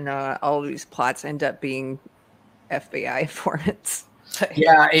in all of these plots end up being FBI informants.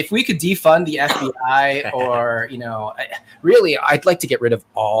 Yeah, if we could defund the FBI or, really, I'd like to get rid of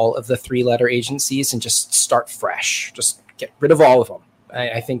all of the 3-letter agencies and just start fresh. Just get rid of all of them.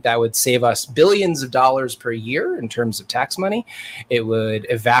 I think that would save us billions of dollars per year in terms of tax money. It would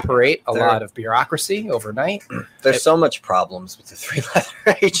evaporate a lot of bureaucracy overnight. There's so much problems with the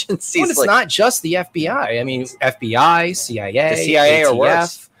 3-letter agencies. Well, it's not just the FBI. I mean, FBI, CIA, the CIA ATF, are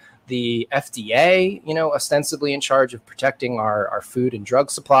worse. The FDA, ostensibly in charge of protecting our food and drug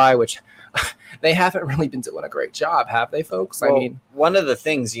supply, which they haven't really been doing a great job, have they, folks? Well, I mean, one of the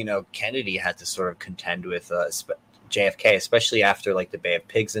things, Kennedy had to sort of contend with JFK, especially after like the Bay of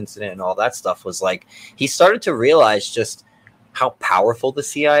Pigs incident and all that stuff, was like he started to realize just how powerful the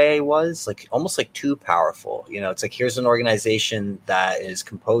CIA was, like almost like too powerful. It's like, here's an organization that is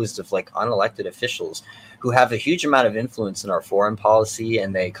composed of like unelected officials who have a huge amount of influence in our foreign policy,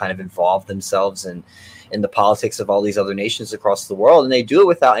 and they kind of involve themselves in the politics of all these other nations across the world. And they do it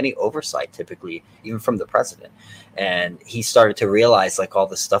without any oversight, typically, even from the president. And he started to realize like all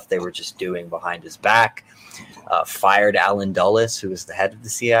the stuff they were just doing behind his back. fired Allen Dulles, who was the head of the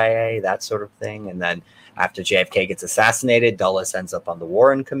CIA, that sort of thing. And then after JFK gets assassinated, Dulles ends up on the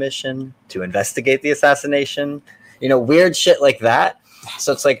Warren Commission to investigate the assassination. Weird shit like that.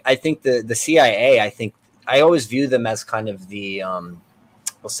 So it's like, I think the CIA, I always view them as kind of the,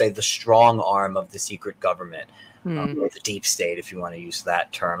 we'll say the strong arm of the secret government. Or the deep state, if you want to use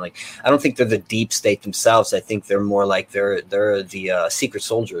that term. Like, I don't think they're the deep state themselves. I think they're more like they're the secret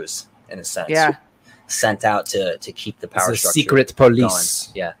soldiers in a sense. Yeah. Sent out to keep the power structure secret police.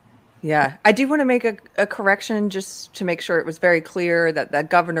 Going. Yeah. I do want to make a correction just to make sure it was very clear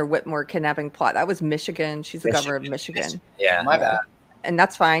that Governor Whitmore kidnapping plot, that was Michigan. She's the governor of Michigan. Yeah. My bad. And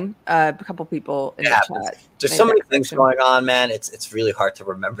that's fine. A couple people in the chat. There's so many things going on, man. It's really hard to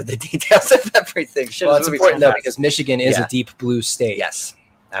remember the details of everything. Well, it's important though, because Michigan is a deep blue state. Yes,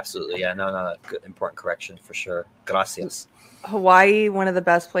 absolutely. Yeah, no, good, important correction for sure. Gracias. Hawaii, one of the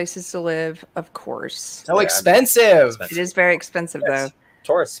best places to live, of course. So expensive. It is very expensive though.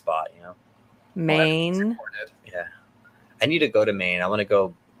 Tourist spot, Maine. Yeah, I need to go to Maine. I want to go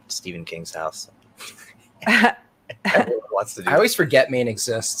to Stephen King's house. Everyone wants to do. I always forget Maine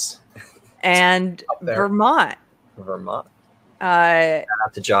exists. And Vermont. Shout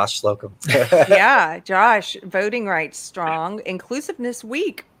out to Josh Slocum. Yeah, Josh, voting rights strong, inclusiveness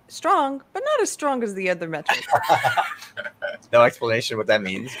weak, strong, but not as strong as the other metrics. No explanation what that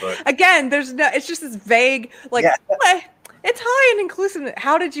means, but again, it's just this vague, it's high in inclusiveness.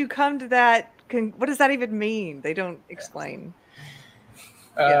 How did you come to that? What does that even mean? They don't explain.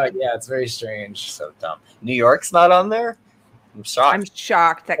 It's very strange. So dumb. New York's not on there? I'm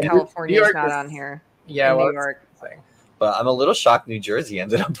shocked that California is not on here. Yeah, New York. But I'm a little shocked New Jersey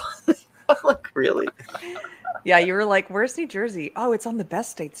ended up on. I'm like, really? Yeah, you were like, where's New Jersey? Oh, it's on the best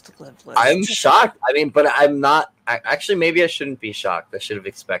states to live list. I'm shocked. I mean, but I'm not. Actually, maybe I shouldn't be shocked. I should have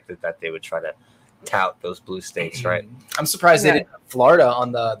expected that they would try to tout those blue states, right? I'm surprised they didn't have Florida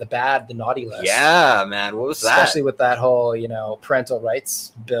on the naughty list. Yeah, man. What was that? Especially with that whole, parental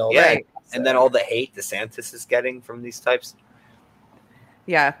rights bill. Yeah, right? And then all the hate DeSantis is getting from these types.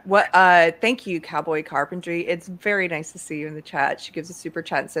 Yeah. Thank you, Cowboy Carpentry. It's very nice to see you in the chat. She gives a super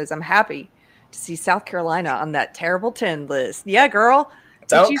chat and says, I'm happy to see South Carolina on that terrible 10 list. Yeah, girl.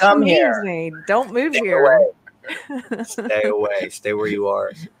 Don't come here. Don't move here. Stay away. Stay where you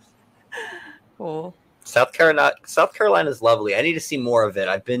are. Cool. South Carolina is lovely. I need to see more of it.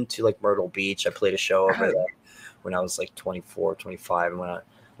 I've been to like Myrtle Beach. I played a show over there when I was like 24, 25, and went on a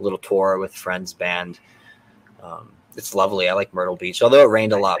little tour with friends band. It's lovely. I like Myrtle Beach, although it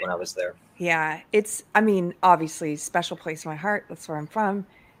rained a lot when I was there. Yeah, obviously special place in my heart. That's where I'm from.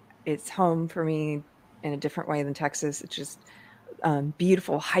 It's home for me in a different way than Texas. It's just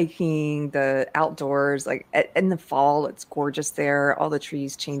beautiful hiking, the outdoors, like in the fall, it's gorgeous there. All the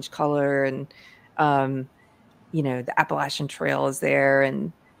trees change color, and the Appalachian Trail is there.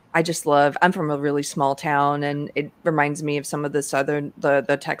 And I'm from a really small town, and it reminds me of some of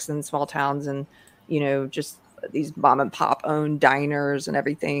the Texan small towns, and just these mom and pop owned diners and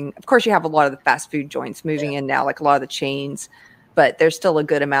everything. Of course, you have a lot of the fast food joints moving in now, like a lot of the chains, but there's still a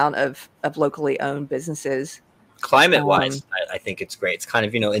good amount of locally owned businesses. Climate wise, I think it's great. It's kind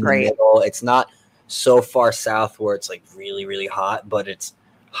of, in the middle. It's not so far south where it's like really, really hot, but it's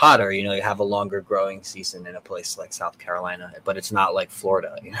hotter. You have a longer growing season in a place like South Carolina, but it's not like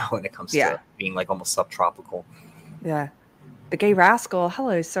Florida, when it comes to being like almost subtropical. Yeah. The Gay Rascal.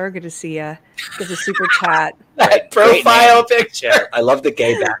 Hello, sir. Good to see you. Gives a super chat. That profile picture. I love the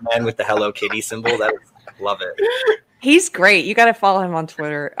gay Batman with the Hello Kitty symbol. Love it. He's great. You got to follow him on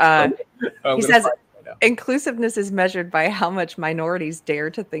Twitter. He says inclusiveness is measured by how much minorities dare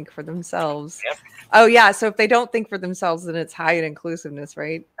to think for themselves. Yep. Oh, yeah. So if they don't think for themselves, then it's high in inclusiveness,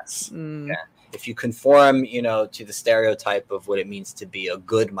 right? Yes. Yeah. If you conform, to the stereotype of what it means to be a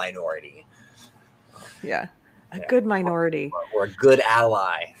good minority. Yeah. A good minority. Or a good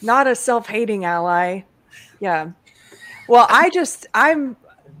ally. Not a self-hating ally. Yeah. Well, I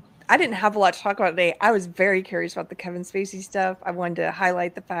didn't have a lot to talk about today. I was very curious about the Kevin Spacey stuff. I wanted to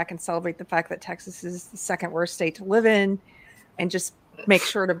highlight the fact and celebrate the fact that Texas is the second worst state to live in, and just make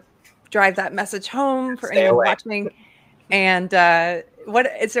sure to drive that message home for anyone watching. And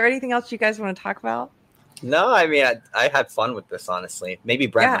is there anything else you guys want to talk about? No, I mean, I had fun with this, honestly. Maybe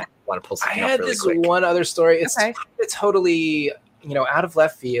Brent might want to pull something up really quick. I had this one other story. It's totally, out of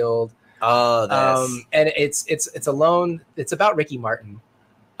left field. Oh, this. And it's a loan. It's about Ricky Martin.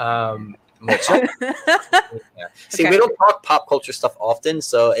 See, we don't talk pop culture stuff often,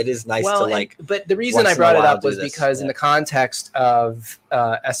 so it is nice to But the reason I brought it up was because in the context of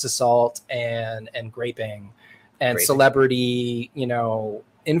assault and graping and celebrity,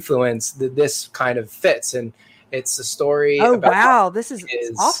 influence that this kind of fits. And it's a story. Oh, about wow. This is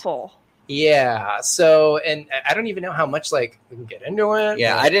awful. Yeah. So, and I don't even know how much we can get into it.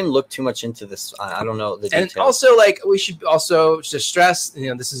 Yeah, I didn't look too much into this. I don't know the details. And also, we should also just stress,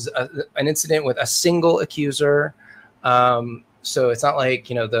 this is an incident with a single accuser. So it's not like,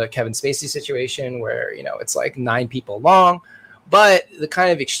 the Kevin Spacey situation where, it's 9 people long, but the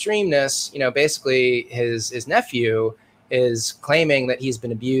kind of extremeness, basically his nephew is claiming that he's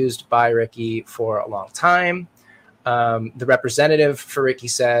been abused by Ricky for a long time. The representative for Ricky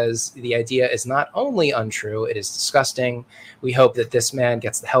says the idea is not only untrue, it is disgusting. We hope that this man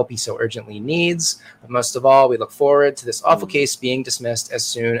gets the help he so urgently needs. But most of all, we look forward to this awful case being dismissed as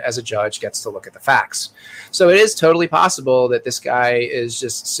soon as a judge gets to look at the facts. So it is totally possible that this guy is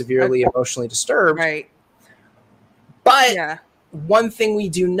just severely emotionally disturbed. Right. But one thing we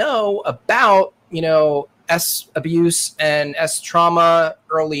do know about, S abuse and S trauma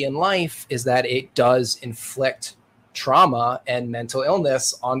early in life is that it does inflict trauma and mental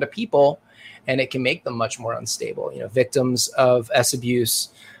illness onto people, and it can make them much more unstable. Victims of S abuse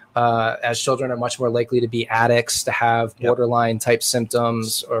as children are much more likely to be addicts, to have borderline type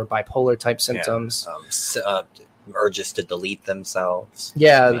symptoms or bipolar type symptoms, urges to delete themselves.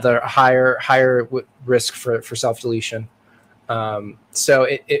 They're higher risk for self-deletion. So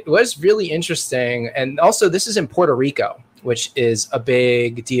it was really interesting. And also this is in Puerto Rico, which is a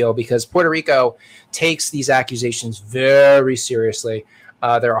big deal because Puerto Rico takes these accusations very seriously.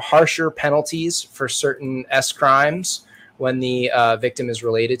 There are harsher penalties for certain S crimes when the victim is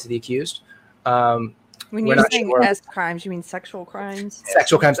related to the accused. When you're saying S crimes, you mean sexual crimes?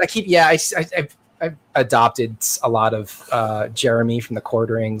 Sexual crimes. I've adopted a lot of Jeremy from the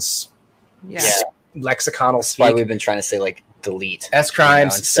Quarterings lexicon speak. Why we've been trying to say delete S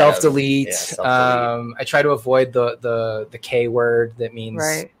crimes, self-delete. I try to avoid the K word that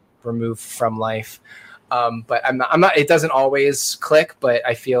means removed from life. But I'm not, it doesn't always click, but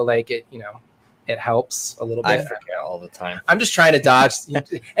I feel like it helps a little bit. I forget all the time. I'm just trying to dodge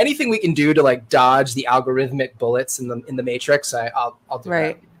anything we can do to dodge the algorithmic bullets in the matrix. I'll do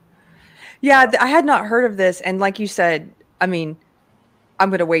that. Yeah. I had not heard of this. And like you said, I mean, I'm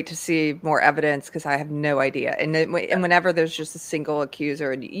going to wait to see more evidence because I have no idea. And whenever there's just a single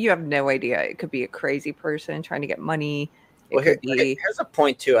accuser, and you have no idea, it could be a crazy person trying to get money. Here's a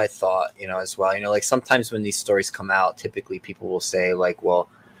point too. I thought, as well, sometimes when these stories come out, typically people will say well,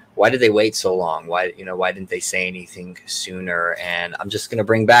 why did they wait so long? Why didn't they say anything sooner? And I'm just going to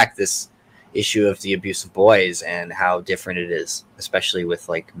bring back this issue of the abuse of boys and how different it is, especially with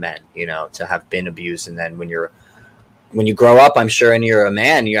men, to have been abused. And then when you grow up, I'm sure, and you're a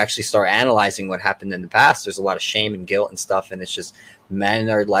man, you actually start analyzing what happened in the past. There's a lot of shame and guilt and stuff. And it's just men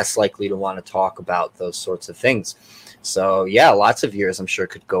are less likely to want to talk about those sorts of things. So, lots of years, I'm sure,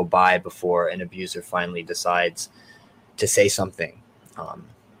 could go by before an abuser finally decides to say something.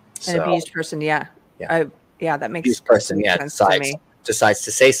 An abused person, that makes abused person, sense to me. Decides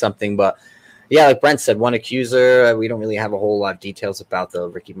to say something. But, like Brent said, one accuser. We don't really have a whole lot of details about the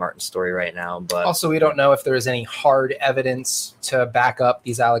Ricky Martin story right now. But also, we don't know if there is any hard evidence to back up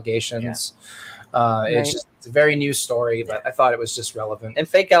these allegations. It's a very new story, but I thought it was just relevant. And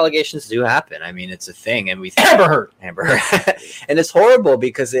fake allegations do happen. I mean, it's a thing, and we Amber Heard, and it's horrible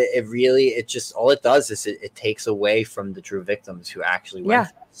because it just all it does is it takes away from the true victims who actually went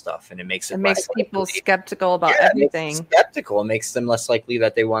through stuff, and it makes people skeptical about everything. It makes them less likely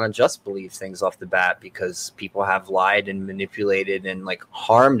that they want to just believe things off the bat because people have lied and manipulated and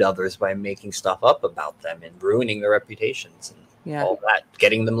harmed others by making stuff up about them and ruining their reputations and all that,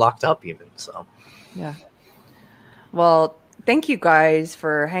 getting them locked up even. So well, thank you guys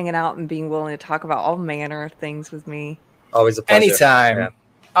for hanging out and being willing to talk about all manner of things with me. Always a pleasure. Anytime.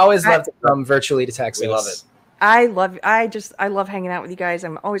 Always love to come virtually to Texas. We love it. I love hanging out with you guys.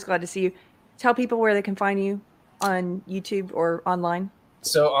 I'm always glad to see you. Tell people where they can find you on YouTube or online.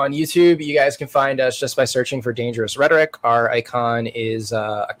 So on YouTube, you guys can find us just by searching for Dangerous Rhetoric. Our icon is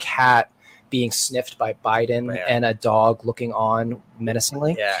a cat being sniffed by Biden and a dog looking on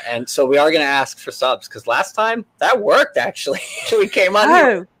menacingly. Yeah, and so we are going to ask for subs because last time that worked, actually. We came on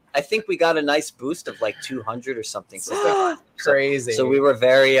here. I think we got a nice boost of 200 or something. Crazy. So we were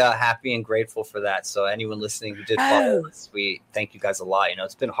very happy and grateful for that. So anyone listening who did follow us, we thank you guys a lot.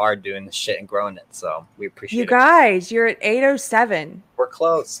 It's been hard doing this shit and growing it. So we appreciate it. You guys, you're at 807. We're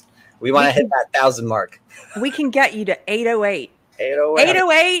close. We want to hit that 1,000 mark. We can get you to 808. 808.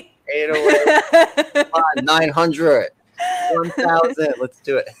 808. 808. Come on, 900. 1,000. Let's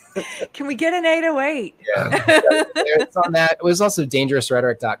do it. Can we get an 808? Yeah. It's on that. It was also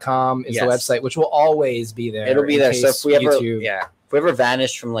dangerousrhetoric.com is the website, which will always be there. It'll be there. So if we ever, if we ever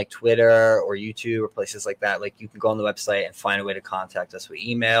vanish from like Twitter or YouTube or places like that, like you can go on the website and find a way to contact us with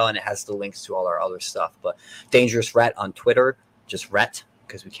email, and it has the links to all our other stuff. But Dangerous Rhet on Twitter, just Rhet,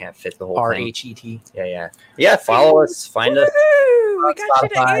 because we can't fit the whole thing. RHET. Yeah. Follow us, find us. We got you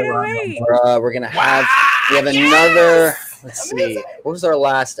to 808. We're gonna have we have another. Let's see. What was our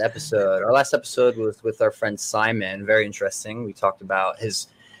last episode? Our last episode was with our friend Simon. Very interesting. We talked about his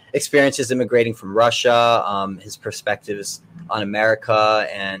experiences immigrating from Russia, his perspectives on America,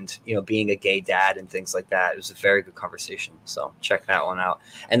 and being a gay dad and things like that. It was a very good conversation. So check that one out.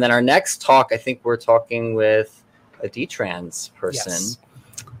 And then our next talk, I think we're talking with a detrans person. Yes.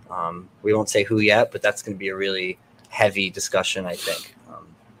 We won't say who yet, but that's going to be a really heavy discussion, I think.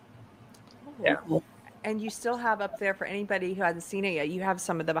 Yeah. And you still have up there, for anybody who hasn't seen it yet, you have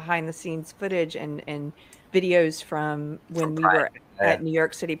some of the behind the scenes footage and videos from when we were at New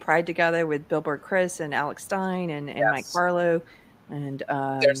York City Pride together with Billboard Chris and Alex Stein and Mike Barlow. And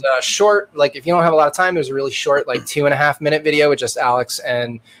there's a short, like if you don't have a lot of time, there's a really short, like 2.5 minute video with just Alex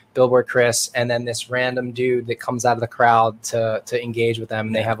and Billboard Chris, and then this random dude that comes out of the crowd to engage with them,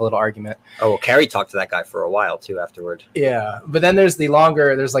 and they have a little argument. Oh, well, Carrie talked to that guy for a while too afterward. Yeah, but then there's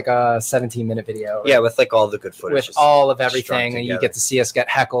there's like a 17-minute video. Yeah, with like all the good footage, with all of everything, and you get to see us get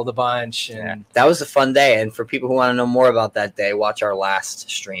heckled a bunch. And that was a fun day. And for people who want to know more about that day, watch our last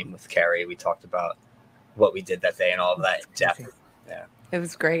stream with Carrie. We talked about what we did that day and all of that in depth. Yeah, it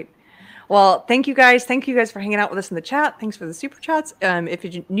was great. Well, thank you guys. Thank you guys for hanging out with us in the chat. Thanks for the super chats. If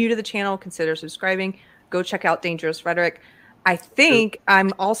you're new to the channel, consider subscribing. Go check out Dangerous Rhetoric. I think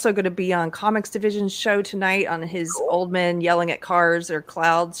I'm also going to be on Comics Division's show tonight on his Old Men Yelling at Cars or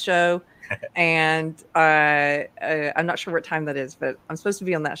Clouds show. And I'm not sure what time that is, but I'm supposed to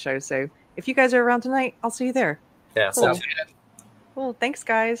be on that show. So if you guys are around tonight, I'll see you there. Yeah, cool. Thanks,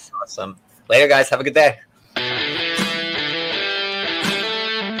 guys. Awesome. Later, guys. Have a good day.